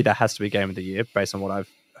agree that has to be Game of the Year based on what I've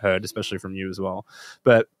heard, especially from you as well.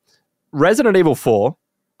 But Resident Evil 4,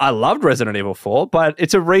 I loved Resident Evil 4, but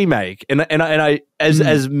it's a remake, and I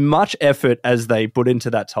as much effort as they put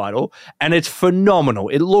into that title, and it's phenomenal.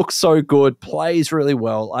 It looks so good, plays really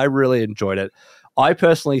well. I really enjoyed it. I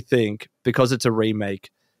personally think, because it's a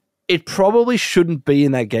remake, it probably shouldn't be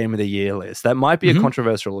in that Game of the Year list. That might be a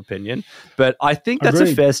controversial opinion, but I think that's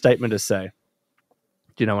a fair statement to say.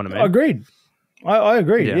 Do you know what I mean? Agreed. I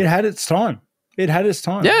agree. Yeah. It had its time.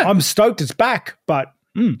 Yeah. I'm stoked it's back, but...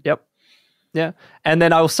 Yep. Yeah. And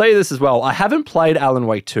then I'll say this as well. I haven't played Alan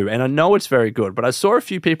Wake 2, and I know it's very good, but I saw a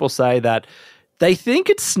few people say that they think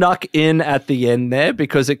it snuck in at the end there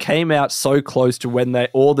because it came out so close to when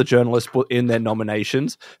all the journalists put in their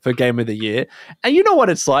nominations for Game of the Year. And you know what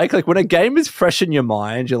it's like? Like, when a game is fresh in your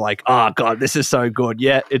mind, you're like, oh, God, this is so good.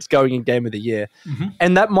 Yeah, it's going in Game of the Year.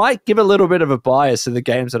 And that might give a little bit of a bias to the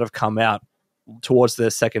games that have come out towards the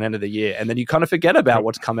second end of the year. And then you kind of forget about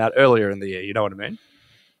what's come out earlier in the year. You know what I mean?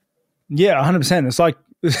 Yeah, 100%. It's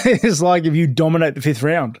like if you dominate the fifth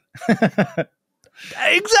round. Exactly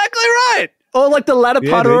right. Or like the latter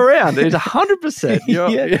part of a round. It's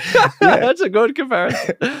 100%. That's a good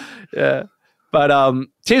comparison. Yeah. But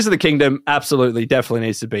Tears of the Kingdom absolutely, definitely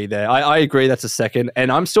needs to be there. I agree that's a second.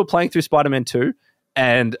 And I'm still playing through Spider-Man 2,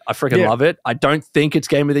 and I freaking love it. I don't think it's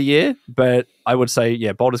Game of the Year, but I would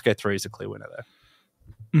say, Baldur's Gate 3 is a clear winner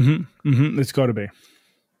there. It's got to be.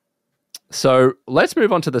 So let's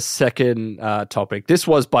move on to the second topic. This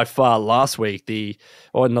was by far last week, in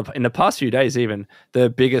the past few days even, the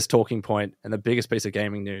biggest talking point and the biggest piece of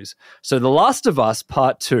gaming news. So The Last of Us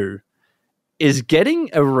Part 2 is getting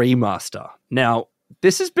a remaster. Now,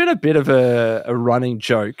 this has been a bit of a running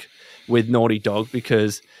joke with Naughty Dog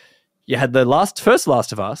because you had the first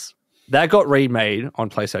Last of Us that got remade on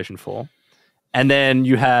PlayStation 4, and then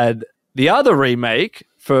you had the other remake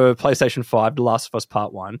for PlayStation 5, The Last of Us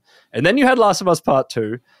Part 1, and then you had Last of Us Part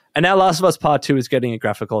 2, and now Last of Us Part 2 is getting a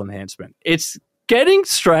graphical enhancement. It's getting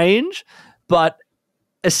strange, but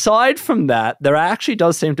aside from that, there actually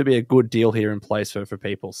does seem to be a good deal here in place for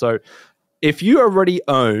people. So if you already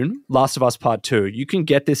own Last of Us Part 2, you can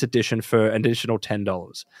get this edition for an additional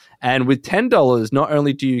 $10. And with $10, not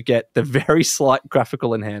only do you get the very slight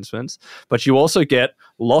graphical enhancements, but you also get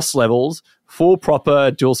lost levels, full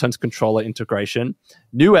proper DualSense controller integration,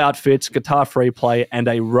 new outfits, guitar free play, and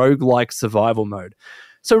a roguelike survival mode.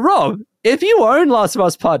 So Rob, if you own Last of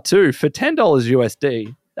Us Part 2 for $10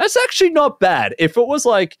 USD, that's actually not bad. If it was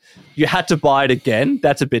like you had to buy it again,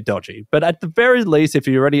 that's a bit dodgy. But at the very least, if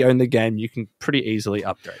you already own the game, you can pretty easily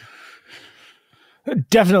upgrade.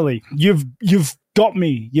 Definitely. You've got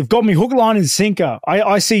me. You've got me hook, line, and sinker.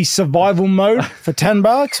 I see survival mode for $10.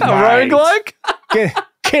 A roguelike?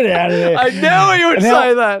 Get out of there. I knew you would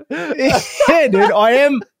say that. Yeah, dude.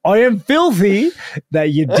 I am filthy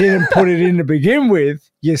that you didn't put it in to begin with,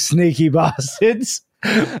 you sneaky bastards.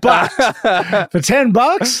 But for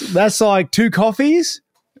 $10, that's like 2 coffees.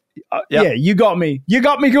 Yep. Yeah, you got me. You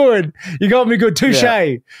got me good. Touche.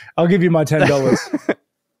 Yeah. I'll give you my $10.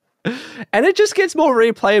 And it just gets more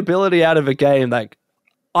replayability out of a game. Like,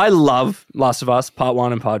 I love Last of Us Part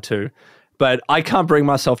 1 and Part 2, but I can't bring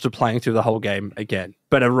myself to playing through the whole game again.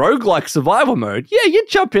 But a roguelike survival mode, yeah, you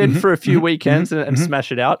jump in for a few weekends and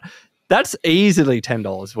smash it out. That's easily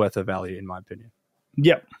 $10 worth of value, in my opinion.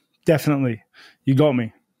 Yep, definitely. You got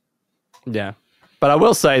me. Yeah. But I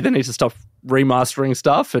will say they need to stop remastering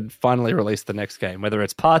stuff and finally release the next game, whether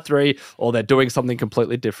it's Part 3 or they're doing something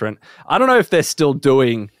completely different. I don't know if they're still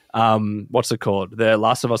doing, what's it called? The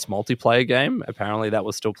Last of Us multiplayer game. Apparently that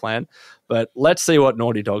was still planned. But let's see what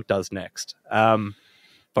Naughty Dog does next.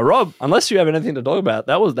 But Rob, unless you have anything to talk about,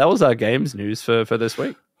 that was our games news for this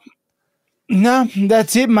week. No,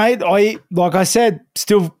 that's it, mate. Like I said,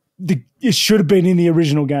 still it should have been in the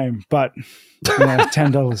original game, but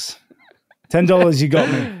 $10. $10, you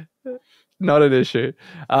got me. Not an issue.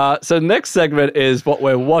 So next segment is what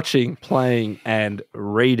we're watching, playing, and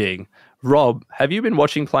reading. Rob, have you been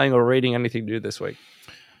watching, playing, or reading anything new this week?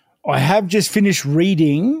 I have just finished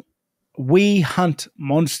reading We Hunt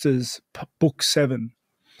Monsters, Book 7.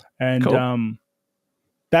 And cool.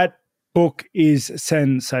 That book is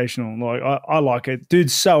sensational. Like I like it.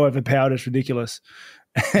 Dude's so overpowered, it's ridiculous.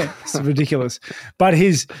 It's ridiculous. But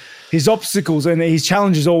his obstacles and his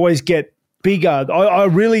challenges always get bigger. I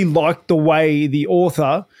really like the way the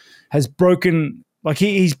author has broken, like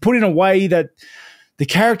he's put in a way that the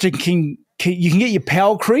character you can get your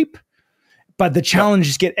power creep, but the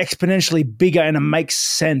challenges get exponentially bigger and it makes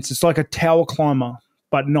sense. It's like a tower climber,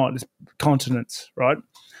 but not. It's continents, right?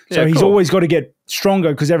 So he's always got to get stronger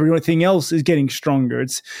because everything else is getting stronger.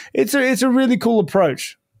 It's a really cool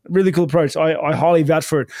approach. Really cool approach. I highly vouch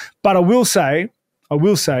for it. But I will say,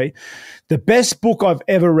 the best book I've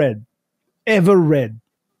ever read, is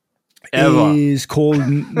called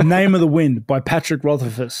Name of the Wind by Patrick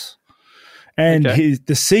Rothfuss. And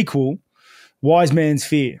the sequel, Wise Man's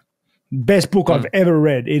Fear. Best book I've ever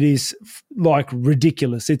read. It is like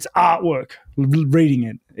ridiculous. It's artwork.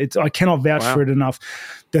 Reading it, I cannot vouch for it enough.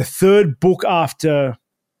 The third book after,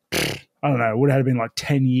 I don't know, would have been like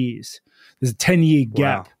 10 years. There's a 10-year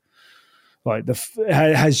gap. Like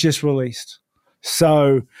has just released.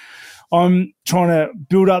 So I'm trying to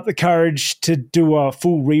build up the courage to do a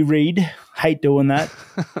full reread. Hate doing that,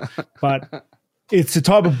 but it's the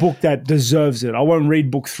type of book that deserves it. I won't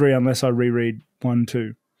read book 3 unless I reread 1,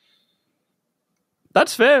 2.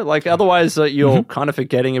 That's fair. Like otherwise, you're kind of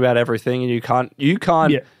forgetting about everything, and you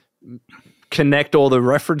can't connect all the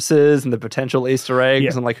references and the potential Easter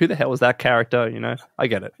eggs, and like who the hell was that character? You know, I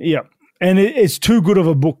get it. Yeah, and it's too good of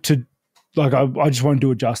a book to like. I just won't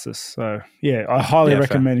do it justice. So yeah, I highly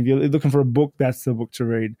recommend if you're looking for a book, that's the book to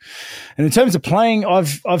read. And in terms of playing,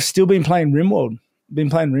 I've still been playing RimWorld.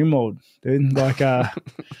 Dude. Like I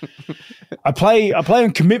play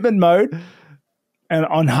in commitment mode. And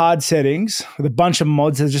on hard settings with a bunch of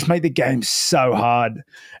mods that just make the game so hard.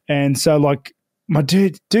 And so like my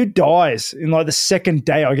dude dies in like the second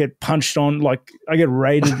day. I get punched on, like I get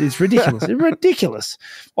raided. It's ridiculous. It's ridiculous.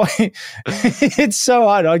 It's so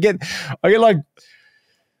hard. I get like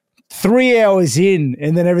 3 hours in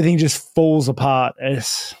and then everything just falls apart. I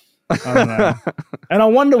don't know. And I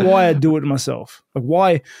wonder why I do it to myself.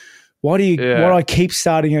 Like Why do I keep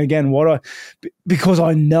starting again? Because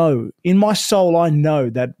I know, in my soul, I know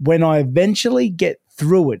that when I eventually get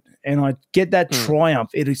through it and I get that triumph,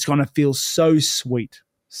 it's going to feel so sweet.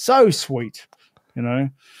 So sweet, you know?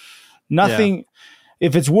 Nothing,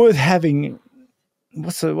 if it's worth having,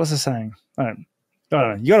 what's the saying? I don't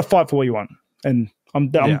know. You got to fight for what you want. And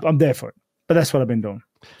I'm there for it. But that's what I've been doing.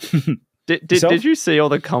 Did you see all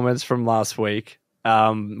the comments from last week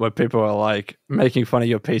where people were like making fun of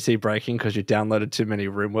your PC breaking because you downloaded too many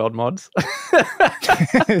RimWorld mods?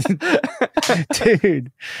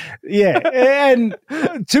 Dude, yeah. And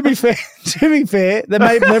to be fair, they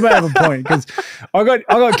may have a point, because I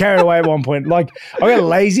got carried away at one point. Like, I got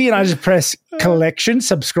lazy and I just pressed collection,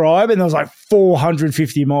 subscribe, and there was like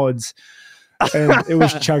 450 mods. And it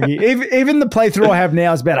was chuggy. Even the playthrough I have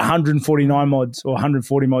now is about 149 mods or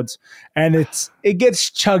 140 mods, and it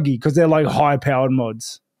gets chuggy because they're like high-powered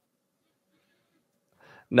mods.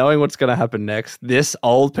 Knowing what's going to happen next, this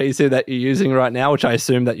old PC that you're using right now, which I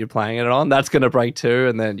assume that you're playing it on, that's going to break too,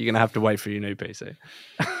 and then you're going to have to wait for your new PC.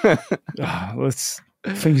 Let's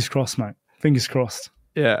fingers crossed, mate. Fingers crossed.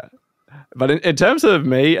 Yeah. But in terms of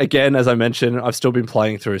me, again, as I mentioned, I've still been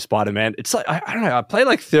playing through Spider-Man. It's like, I don't know, I play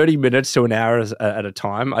like 30 minutes to an hour at a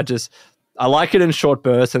time. I like it in short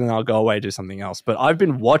bursts, and then I'll go away and do something else. But I've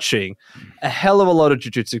been watching a hell of a lot of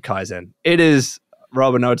Jujutsu Kaisen. It is,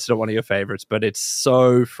 Rob, I know it's not one of your favorites, but it's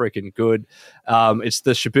so freaking good. It's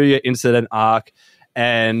the Shibuya incident arc,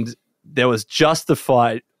 and there was just the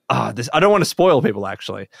fight. I don't want to spoil people,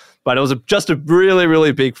 actually, but it was just a really,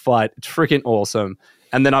 really big fight. It's freaking awesome.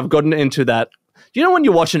 And then I've gotten into that. You know when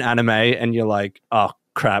you watch an anime and you're like, oh,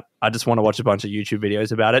 crap, I just want to watch a bunch of YouTube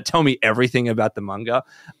videos about it. Tell me everything about the manga.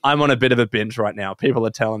 I'm on a bit of a binge right now. People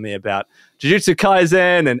are telling me about Jujutsu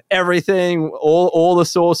Kaisen and everything, all the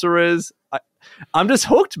sorcerers. I'm just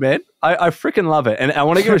hooked, man. I freaking love it. And I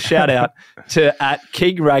want to give a shout out to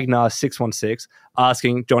 @KingRagnar616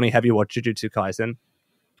 asking, Jonny, have you watched Jujutsu Kaisen?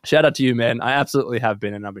 Shout out to you, man. I absolutely have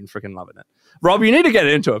been, and I've been freaking loving it. Rob, you need to get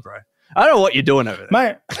into it, bro. I don't know what you're doing over there.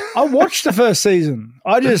 Mate, I watched the first season.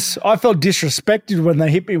 I felt disrespected when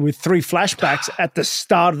they hit me with 3 flashbacks at the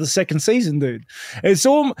start of the second season, dude.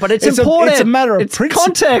 But it's important. It's a matter of principle.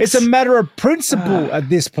 Context. It's a matter of principle at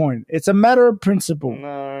this point. It's a matter of principle.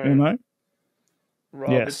 No. You know?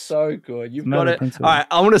 Rob, it's so good. You've got it. All right,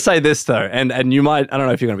 I want to say this, though, and you might, I don't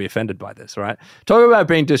know if you're going to be offended by this, right? Talk about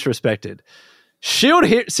being disrespected. Shield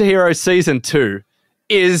Hero Season 2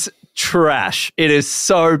 is trash. It is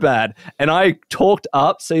so bad. And I talked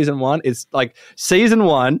up Season 1. It's like, Season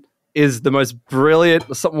 1 is the most brilliant,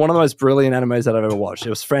 one of the most brilliant animes that I've ever watched. It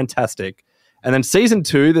was fantastic. And then Season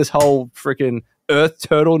 2, this whole freaking Earth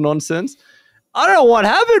Turtle nonsense. I don't know what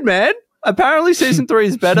happened, man. Apparently Season 3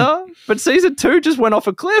 is better, but Season 2 just went off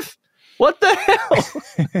a cliff. What the hell?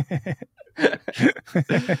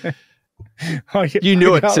 You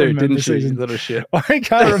knew it too, didn't you, you little shit? I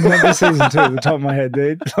can't remember Season 2 at the top of my head,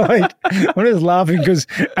 dude. Like, I'm just laughing because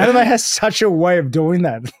anime has such a way of doing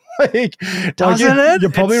that. Doesn't it?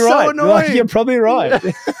 You're probably right. So you're probably right.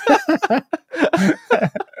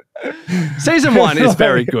 Season 1 is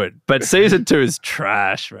very good, but Season 2 is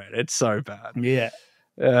trash, man. It's so bad. Yeah.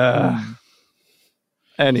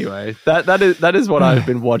 Anyway, that is what I've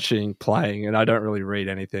been watching, playing, and I don't really read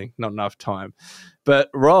anything. Not enough time. But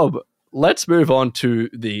Rob, let's move on to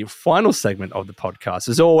the final segment of the podcast.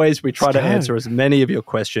 As always, we try to answer as many of your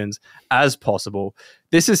questions as possible.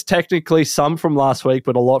 This is technically some from last week,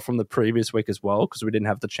 but a lot from the previous week as well, because we didn't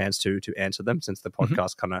have the chance to answer them since the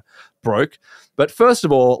podcast kind of broke. But first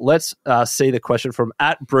of all, let's see the question from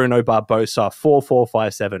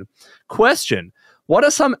 @BrunoBarbosa4457. Question: what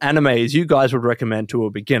are some animes you guys would recommend to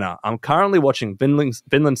a beginner? I'm currently watching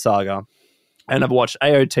Vinland Saga, and I've watched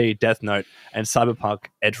AOT, Death Note, and Cyberpunk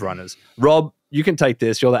Edge Runners. Rob, you can take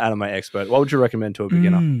this. You're the anime expert. What would you recommend to a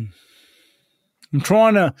beginner? I'm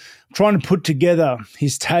trying to put together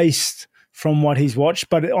his taste from what he's watched,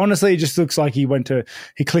 but honestly, it just looks like he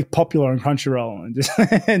clicked popular on Crunchyroll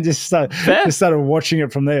and just started watching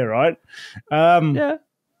it from there, right? Yeah.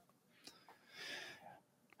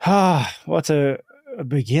 What's a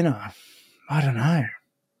beginner? I don't know.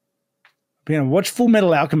 Watch Full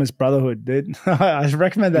Metal Alchemist Brotherhood, dude. I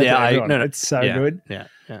recommend that to everyone. It's so good. Yeah.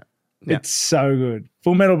 It's so good.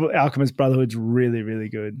 Full Metal Alchemist Brotherhood's really, really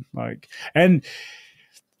good. It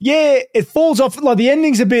falls off. Like, the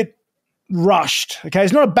ending's a bit rushed. Okay,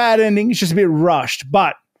 it's not a bad ending. It's just a bit rushed.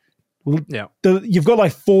 But you've got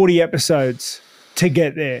like 40 episodes to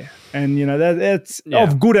get there, and that's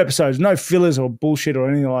of good episodes. No fillers or bullshit or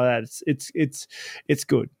anything like that. It's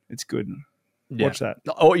good. It's good. Watch that.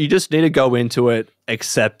 Or you just need to go into it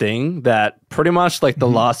accepting that pretty much like the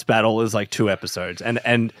last battle is like 2 episodes,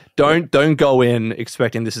 and don't go in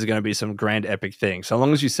expecting this is going to be some grand epic thing. So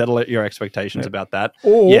long as you settle your expectations about that,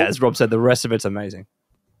 as Rob said, the rest of it's amazing.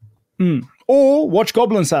 Or watch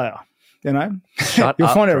Goblin Slayer. You know, you'll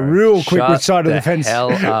find out real quick which side of the fence.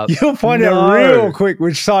 You'll find out real quick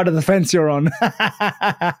which side of the fence you're on.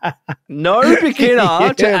 No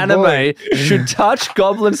beginner to anime should touch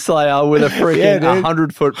Goblin Slayer with a freaking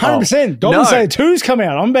 100-foot pole. 100%. Goblin Slayer 2's come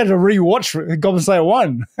out. I'm about to rewatch Goblin Slayer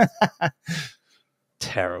 1.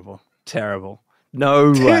 Terrible.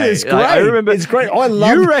 No way. It's great. I remember it's great. I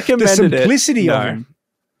love the simplicity of him.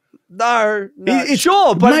 No.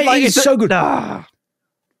 Sure, but mate, like, it's so good.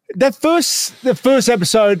 The first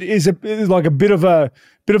episode is like a bit of a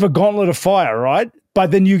gauntlet of fire, right?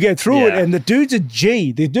 But then you get through it, and the dude's a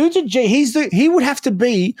G. He would have to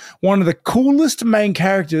be one of the coolest main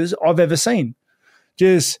characters I've ever seen.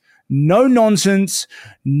 Just no nonsense,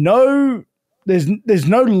 there's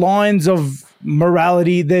no lines of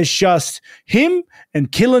morality. There's just him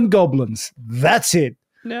and killing goblins. That's it.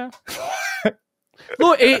 Yeah.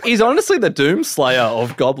 Look, he's honestly the Doom Slayer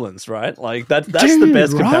of goblins, right? Like that's the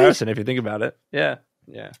best comparison if you think about it. Yeah.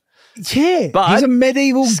 But he's a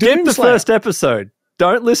medieval skip Doom the Slayer. First episode.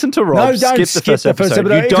 Don't listen to Rob. No, don't skip the first episode.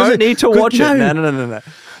 You don't need to watch it. No.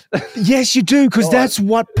 Yes, you do, because that's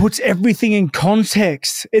what puts everything in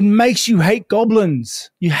context. It makes you hate goblins.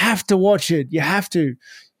 You have to watch it. You have to.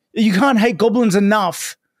 You can't hate goblins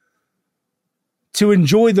enough to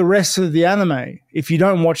enjoy the rest of the anime if you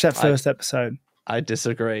don't watch that first episode. I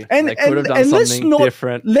disagree. And they could have done something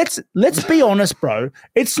different. Let's be honest, bro.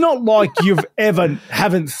 It's not like you've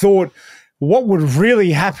haven't thought what would really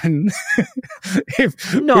happen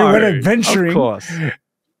if we went adventuring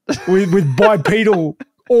with bipedal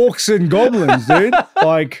orcs and goblins, dude.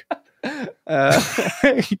 Like, I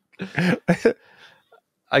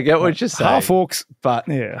get what you're saying. Half orcs, but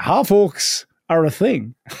half orcs are a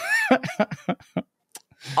thing.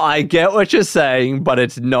 I get what you're saying, but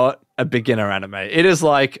it's not a beginner anime. It is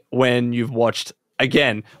like when you've watched,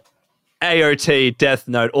 again, AOT, Death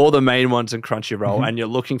Note, all the main ones in Crunchyroll, and you're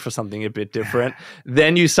looking for something a bit different,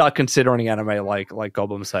 then you start considering anime like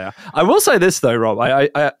Goblin Slayer. I will say this, though, Rob. I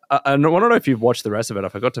want to know if you've watched the rest of it. I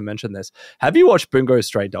forgot to mention this. Have you watched Bungo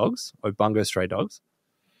Stray Dogs?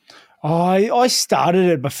 I started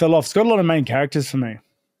it, but fell off. It's got a lot of main characters for me.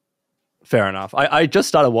 Fair enough. I just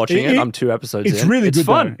started watching it. I'm 2 episodes in. It's really good. It's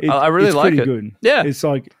fun. I really like it. Good. Yeah. It's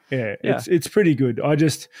like, it's pretty good.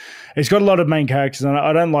 It's got a lot of main characters, and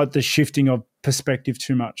I don't like the shifting of perspective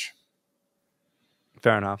too much.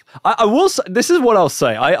 Fair enough. I will say, this is what I'll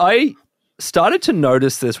say. I started to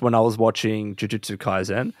notice this when I was watching Jujutsu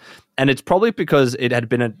Kaisen, and it's probably because it had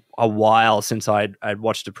been a while since I'd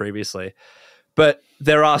watched it previously. But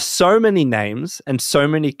there are so many names and so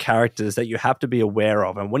many characters that you have to be aware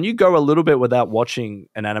of. And when you go a little bit without watching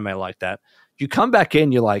an anime like that, you come back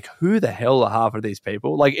in, you're like, who the hell are half of these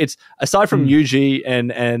people? Like, it's aside from Yuji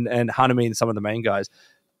and Hanami and some of the main guys,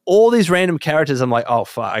 all these random characters, I'm like, oh,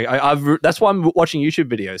 fuck. That's why I'm watching YouTube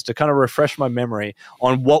videos, to kind of refresh my memory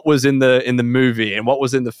on what was in the movie and what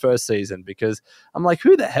was in the first season, because I'm like,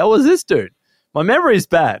 who the hell is this dude? My memory is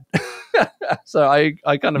bad. So I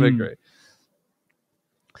kind of agree.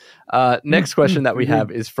 Next question that we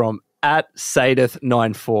have is from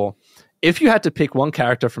 @Sadith94. If you had to pick one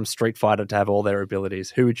character from Street Fighter to have all their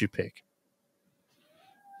abilities, who would you pick?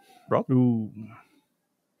 Rob?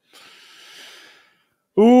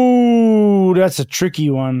 Ooh, that's a tricky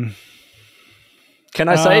one. Can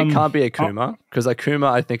I say it can't be Akuma? Because Akuma,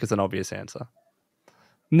 I think, is an obvious answer.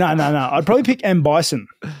 No. I'd probably pick M. Bison.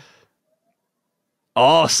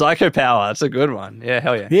 Oh, Psycho Power. That's a good one. Yeah,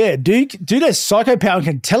 hell yeah. Yeah, dude has Psycho Power and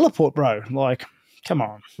can teleport, bro. Like, come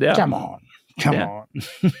on. Yeah. Come on.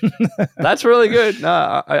 That's really good. No,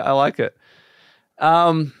 I like it.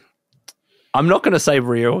 I'm not going to say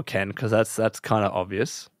Ryu or Ken, because that's kind of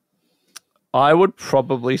obvious. I would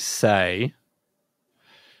probably say...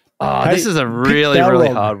 this is a really, really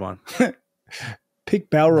hard one. Pick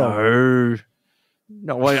Balrog.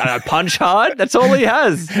 No, punch hard? That's all he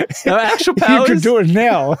has. No actual powers. You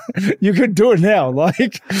could do it now.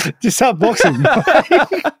 Like, just start boxing.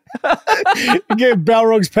 Get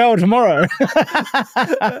Balrog's power tomorrow.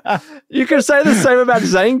 You could say the same about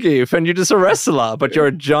Zangief, and you're just a wrestler, but you're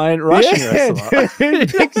a giant Russian wrestler.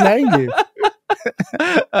 Pick Zangief.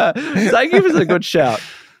 Zangief is a good shout.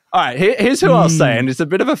 All right, here's who I'll say, and it's a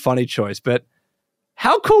bit of a funny choice, but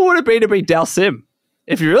how cool would it be to be Dalsim?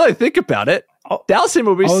 If you really think about it, Dalsim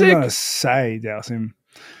will be sick. I was going to say Dalsim.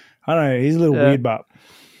 I don't know. He's a little weird, but...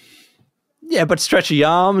 Yeah, but stretchy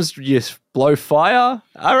arms, you blow fire.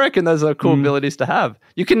 I reckon those are cool abilities to have.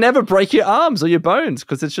 You can never break your arms or your bones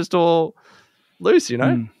because it's just all loose, you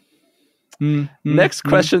know? Next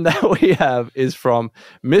question that we have is from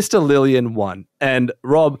Mr. Lillian1. And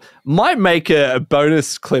Rob might make a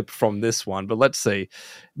bonus clip from this one, but let's see.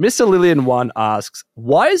 Mr. Lillian1 asks,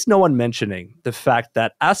 why is no one mentioning the fact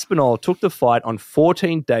that Aspinall took the fight on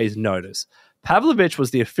 14 days' notice? Pavlovich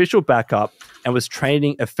was the official backup and was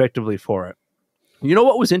training effectively for it. You know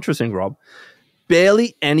what was interesting, Rob?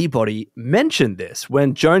 Barely anybody mentioned this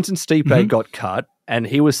when Jones and Stipe got cut and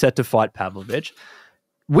he was set to fight Pavlovich.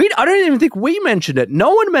 I don't even think we mentioned it.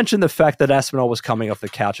 No one mentioned the fact that Aspinall was coming off the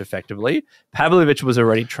couch effectively. Pavlovich was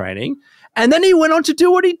already training. And then he went on to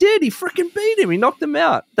do what he did. He freaking beat him. He knocked him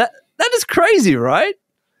out. That is crazy, right?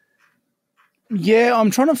 Yeah,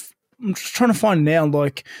 I'm just trying to find now,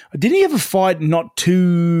 like, didn't he have a fight not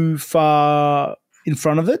too far in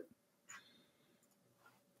front of it?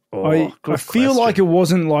 I feel like it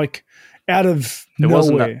wasn't, like, out of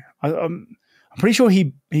nowhere. I'm pretty sure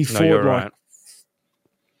he fought, you're like... Right.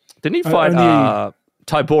 Didn't he fight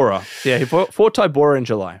Tybora? Yeah, he fought Tybora in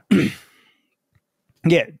July.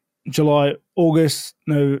 Yeah, July, August,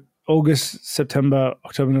 September,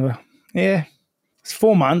 October, November. Yeah, it's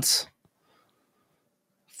 4 months.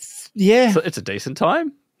 Yeah. So it's a decent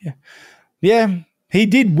time. Yeah. Yeah, he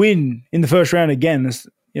did win in the first round again. It's,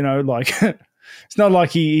 you know, like, it's not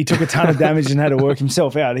like he took a ton of damage and had to work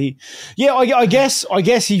himself out. I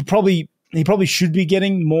guess he probably should be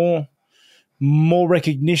getting more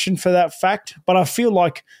recognition for that fact, but I feel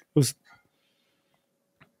like it was,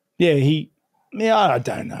 I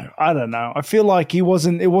don't know. I feel like it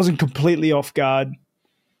wasn't completely off guard.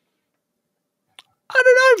 I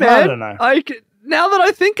don't know, man. I don't know. Now that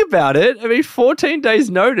I think about it, I mean, 14 days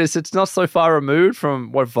notice, it's not so far removed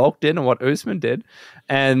from what Volk did and what Usman did.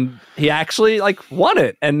 And he actually, like, won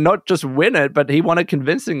it, and not just win it, but he won it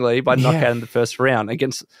convincingly by knockout in the first round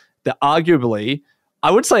against the arguably, I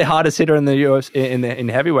would say, hardest hitter in the UFC, in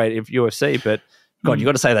heavyweight of UFC, but God, you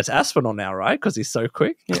got to say that's Aspinall now, right? Because he's so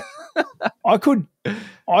quick. Yeah. I could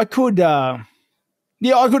argue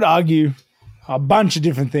a bunch of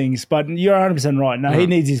different things, but you're 100% right. No, he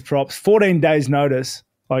needs his props. 14 days notice,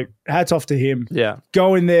 like, hats off to him. Yeah,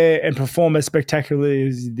 go in there and perform as spectacularly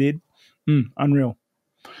as he did. Unreal,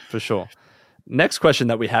 for sure. Next question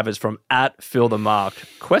that we have is from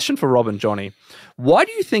 @FillTheMark. Question for Rob and Jonny. Why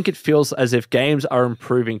do you think it feels as if games are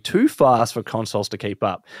improving too fast for consoles to keep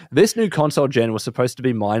up? This new console gen was supposed to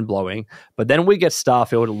be mind-blowing, but then we get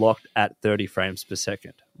Starfield locked at 30 frames per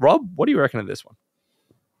second. Rob, what do you reckon of this one?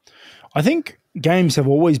 I think games have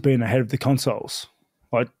always been ahead of the consoles.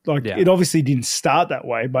 It obviously didn't start that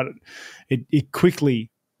way, but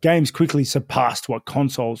games quickly surpassed what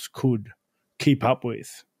consoles could keep up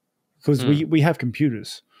with. Because we have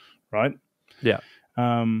computers, right? Yeah.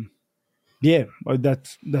 That's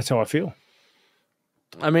how I feel.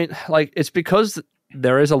 I mean, like, it's because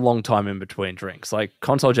there is a long time in between drinks. Like,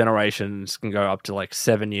 console generations can go up to like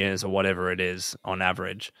 7 years or whatever it is on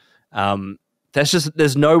average.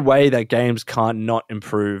 There's no way that games can't not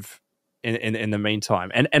improve in the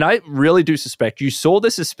meantime. And I really do suspect you saw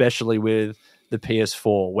this especially with the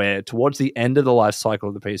PS4, where towards the end of the life cycle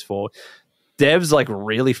of the PS4, devs like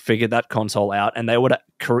really figured that console out, and they were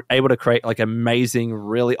able to create like amazing,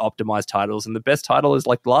 really optimized titles. And the best title is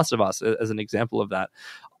like The Last of Us as an example of that.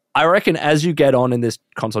 I reckon as you get on in this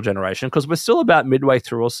console generation, because we're still about midway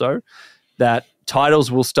through or so, that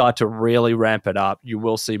titles will start to really ramp it up. You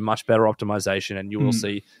will see much better optimization, and you will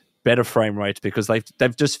see better frame rates because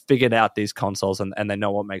they've just figured out these consoles and they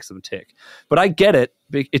know what makes them tick. But I get it.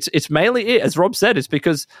 It's mainly it. As Rob said, it's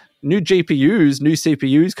because new GPUs, new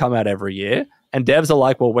CPUs come out every year, and devs are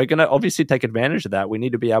like, well, we're going to obviously take advantage of that. We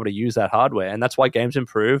need to be able to use that hardware, and that's why games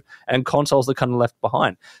improve and consoles are kind of left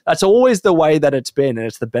behind. That's always the way that it's been, and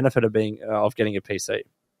it's the benefit of getting a PC.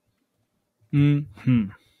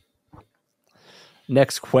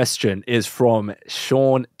 Next question is from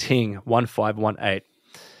Sean Ting 1518.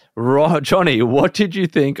 Jonny, what did you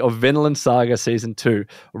think of Vinland Saga Season 2?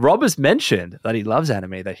 Rob has mentioned that he loves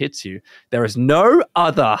anime that hits you. There is no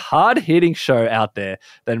other hard-hitting show out there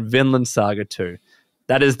than Vinland Saga 2.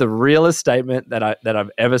 That is the realest statement that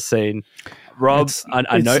I've ever seen. Rob,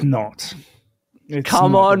 I know it's not.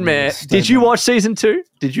 Come on, man. Did you watch Season 2?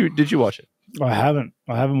 Did you watch it? I haven't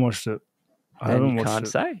watched it. You can't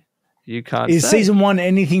say. You can't say. Is Season 1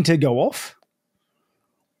 anything to go off?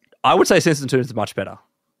 I would say Season 2 is much better.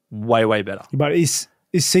 Way, way better. But is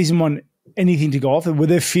Season 1 anything to go off? Were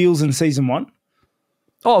there feels in Season 1?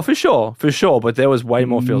 Oh, for sure. But there was way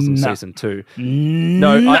more feels in Season 2.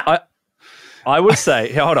 No. I would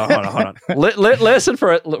say, hold on. Listen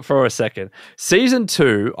for a second. Season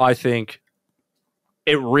 2, I think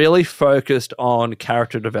it really focused on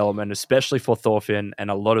character development, especially for Thorfinn and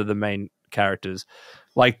a lot of the main characters.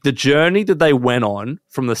 Like the journey that they went on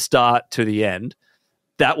from the start to the end,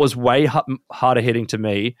 that was way harder hitting to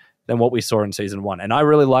me than what we saw in season 1. And I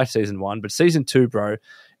really liked season 1, but season 2, bro,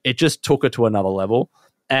 it just took it to another level.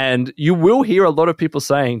 And you will hear a lot of people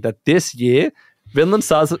saying that this year, Vinland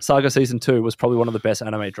Saga Season 2 was probably one of the best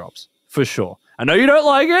anime drops, for sure. I know you don't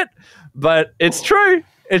like it, but it's true.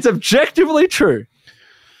 It's objectively true.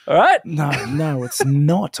 All right? No, it's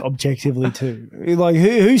not objectively true. Like,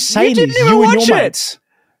 who's saying this? You and your mates.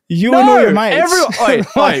 You and all your mates.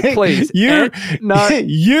 Wait, please. You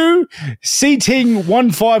Seating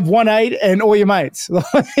 1518 and all your mates.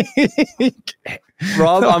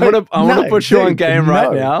 Rob, I'm gonna put you on game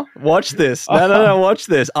right now. Watch this. No, watch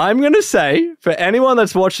this. I'm gonna say, for anyone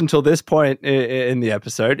that's watched until this point in the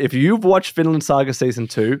episode, if you've watched Vinland Saga Season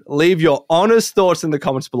 2, leave your honest thoughts in the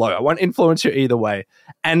comments below. I won't influence you either way.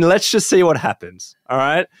 And let's just see what happens. All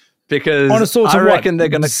right? Because honest thoughts I reckon they're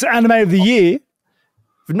gonna anime of the year.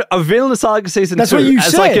 A Vinland Saga Season 2. That's what you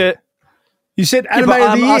said. You said anime of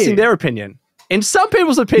the year. I'm asking their opinion. In some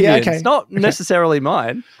people's opinions, not necessarily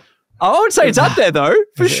mine. I would say it's up there, though,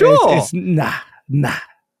 for sure. It's nah.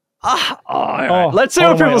 Let's see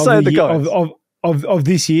what people say in the comments. Of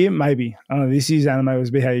this year, maybe. I don't know, this year's anime was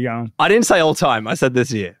how you going. I didn't say all time. I said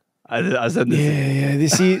this year. I said this year. Yeah.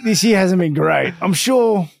 This year hasn't been great. I'm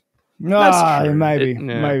sure. No,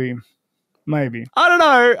 maybe. I don't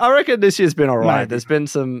know. I reckon this year's been all right. Maybe. There's been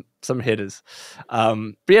some hitters.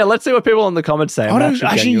 But yeah, let's see what people in the comments say.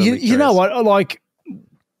 You know what? I like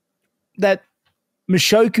that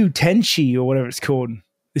Mushoku Tenchi or whatever it's called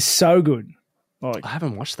is so good. Like, I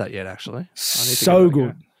haven't watched that yet, actually. So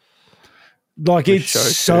good. Like Mushoku.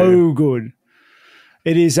 It's so good.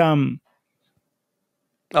 It is puts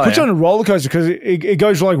you on a roller coaster because it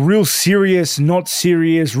goes like real serious, not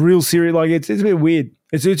serious, real serious. Like it's a bit weird.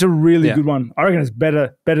 It's a really good one. I reckon it's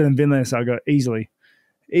better than Vinland Saga easily.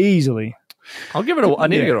 I'll give it I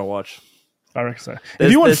need to give it a watch. I reckon so.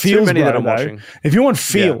 If you want feels, if you want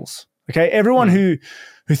feels, okay, everyone who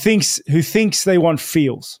thinks they want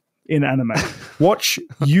feels in anime, watch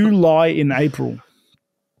You Lie in April.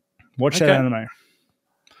 Watch that anime.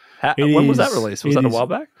 When was that released? Was that a while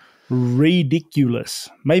back? Ridiculous.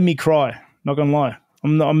 Made me cry. Not gonna lie.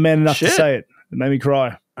 I'm man enough to say it. It made me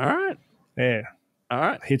cry. All right. Yeah. All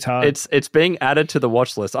right. Hits hard. It's being added to the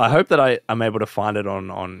watch list. I hope that I'm able to find it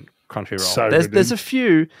on Crunchyroll. So there's a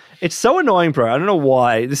few. It's so annoying, bro. I don't know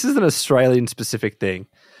why. This is an Australian specific thing.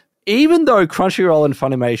 Even though Crunchyroll and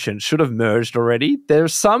Funimation should have merged already,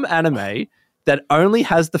 there's some anime that only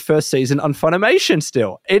has the first season on Funimation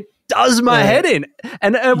still. It does my head in.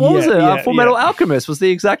 And what was it? Full Metal Alchemist was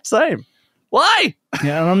the exact same. Why?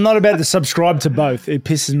 Yeah, and I'm not about to subscribe to both. It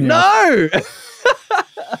pisses me off. No!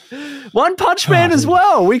 One Punch Man as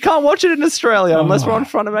well. We can't watch it in Australia unless we're on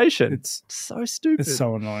Funimation. It's so stupid. It's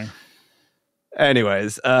so annoying.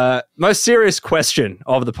 Anyways, most serious question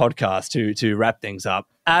of the podcast to wrap things up.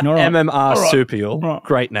 At MMArcade,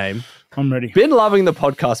 great name. I'm ready. Been loving the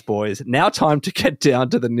podcast, boys. Now time to get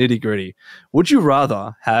down to the nitty-gritty. Would you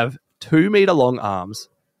rather have 2 meter long arms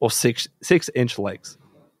or 6-inch legs?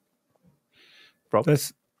 Rob?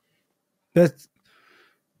 That's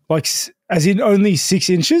like as in only 6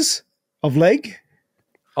 inches of leg?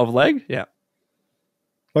 Of leg? Yeah.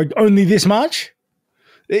 Like only this much?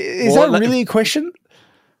 Is that really a question?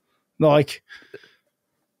 Like,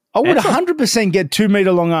 I would 100% get 2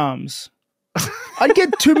 meter long arms. I'd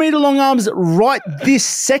get 2 meter long arms right this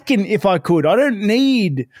second if I could. I don't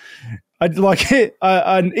need either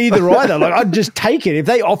either. Like, I'd just take it. If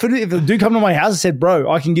they offered it, if they do come to my house and said, bro,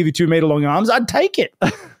 I can give you 2 meter long arms, I'd take it.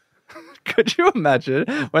 Could you imagine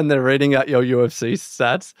when they're reading out your UFC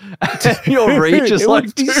stats and your reach is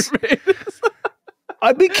like 2 meters?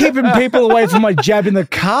 I'd be keeping people away from my jab in the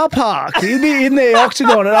car park. He'd be in the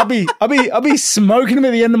octagon, and I'd be smoking him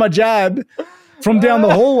at the end of my jab from down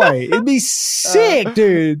the hallway. It'd be sick,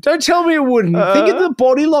 dude. Don't tell me it wouldn't. Think of the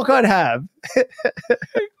body lock I'd have.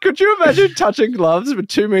 Could you imagine touching gloves with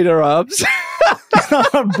 2 meter arms?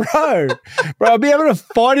 Bro, I'd be able to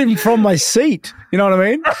fight him from my seat. You know what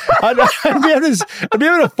I mean? I'd be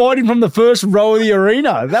able to fight him from the first row of the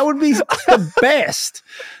arena. That would be the best.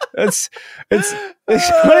 It's not even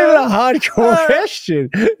a hardcore question.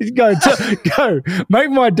 Go, make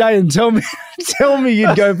my day and tell me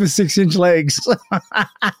you'd go for 6-inch legs.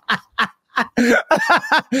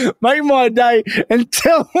 Make my day and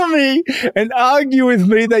tell me and argue with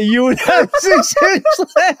me that you would have 6-inch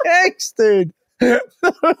legs, dude.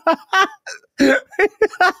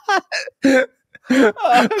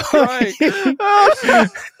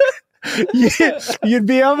 You'd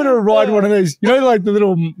be able to ride one of those, like the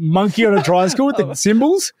little monkey on a tricycle with the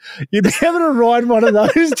cymbals. You'd be able to ride one of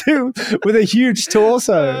those too with a huge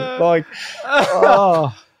torso.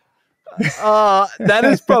 That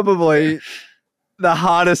is probably the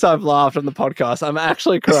hardest I've laughed on the podcast. I'm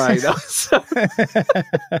actually crying.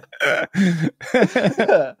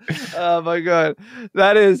 Oh my God.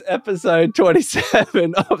 That is episode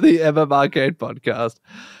 27 of the MMArcade podcast.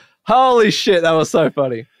 Holy shit, that was so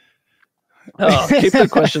funny. Oh, keep the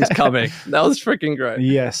questions coming. That was freaking great.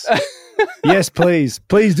 Yes. Yes, please.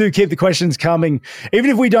 Please do keep the questions coming.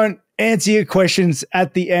 Even if we don't answer your questions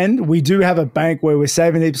at the end, we do have a bank where we're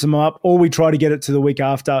saving heaps of them up, or we try to get it to the week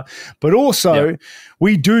after. But also,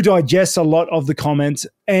 we do digest a lot of the comments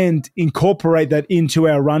and incorporate that into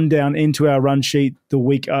our rundown, into our run sheet the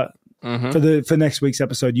week for next week's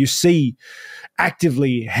episode. You see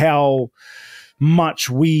actively how much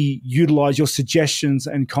we utilize your suggestions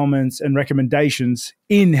and comments and recommendations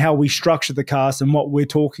in how we structure the cast and what we're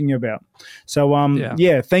talking about. So,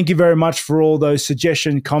 thank you very much for all those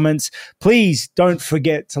suggestion comments. Please don't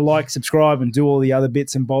forget to like, subscribe, and do all the other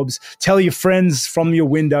bits and bobs. Tell your friends from your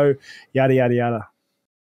window, yada, yada, yada.